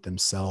to do it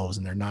themselves,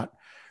 and they're not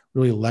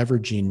really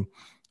leveraging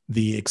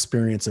the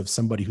experience of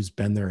somebody who's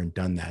been there and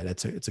done that.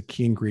 It's a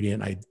key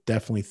ingredient. I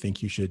definitely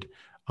think you should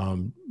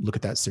look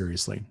at that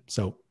seriously.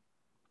 So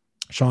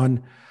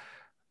Sean,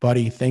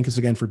 buddy, thanks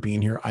again for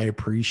being here. I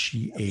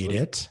appreciate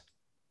it.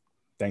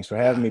 Thanks for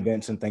having me,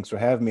 Benson. Thanks for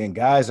having me. And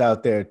guys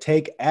out there,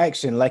 take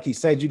action. Like he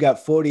said, you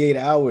got 48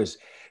 hours.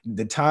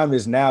 The time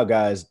is now,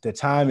 guys. The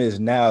time is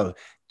now.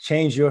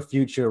 Change your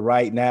future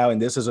right now.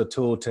 And this is a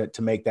tool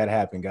to make that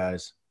happen,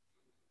 guys.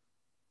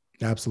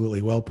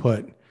 Absolutely. Well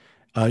put.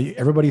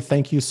 Everybody,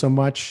 thank you so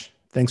much.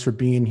 Thanks for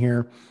being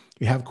here.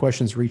 If you have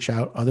questions, reach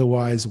out.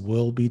 Otherwise,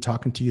 we'll be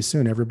talking to you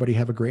soon. Everybody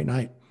have a great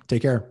night.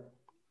 Take care.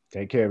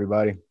 Take care,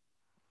 everybody.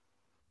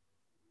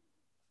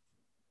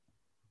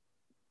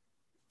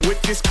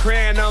 With this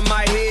crown on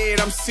my head,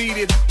 I'm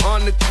seated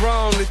on the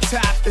throne. The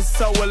top is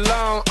so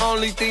alone.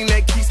 Only thing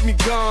that keeps me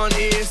going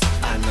is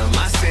I know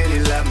my city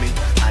love me.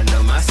 I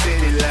know my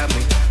city love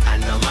me. I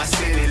know my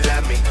city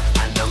love me.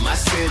 I know my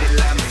city love me.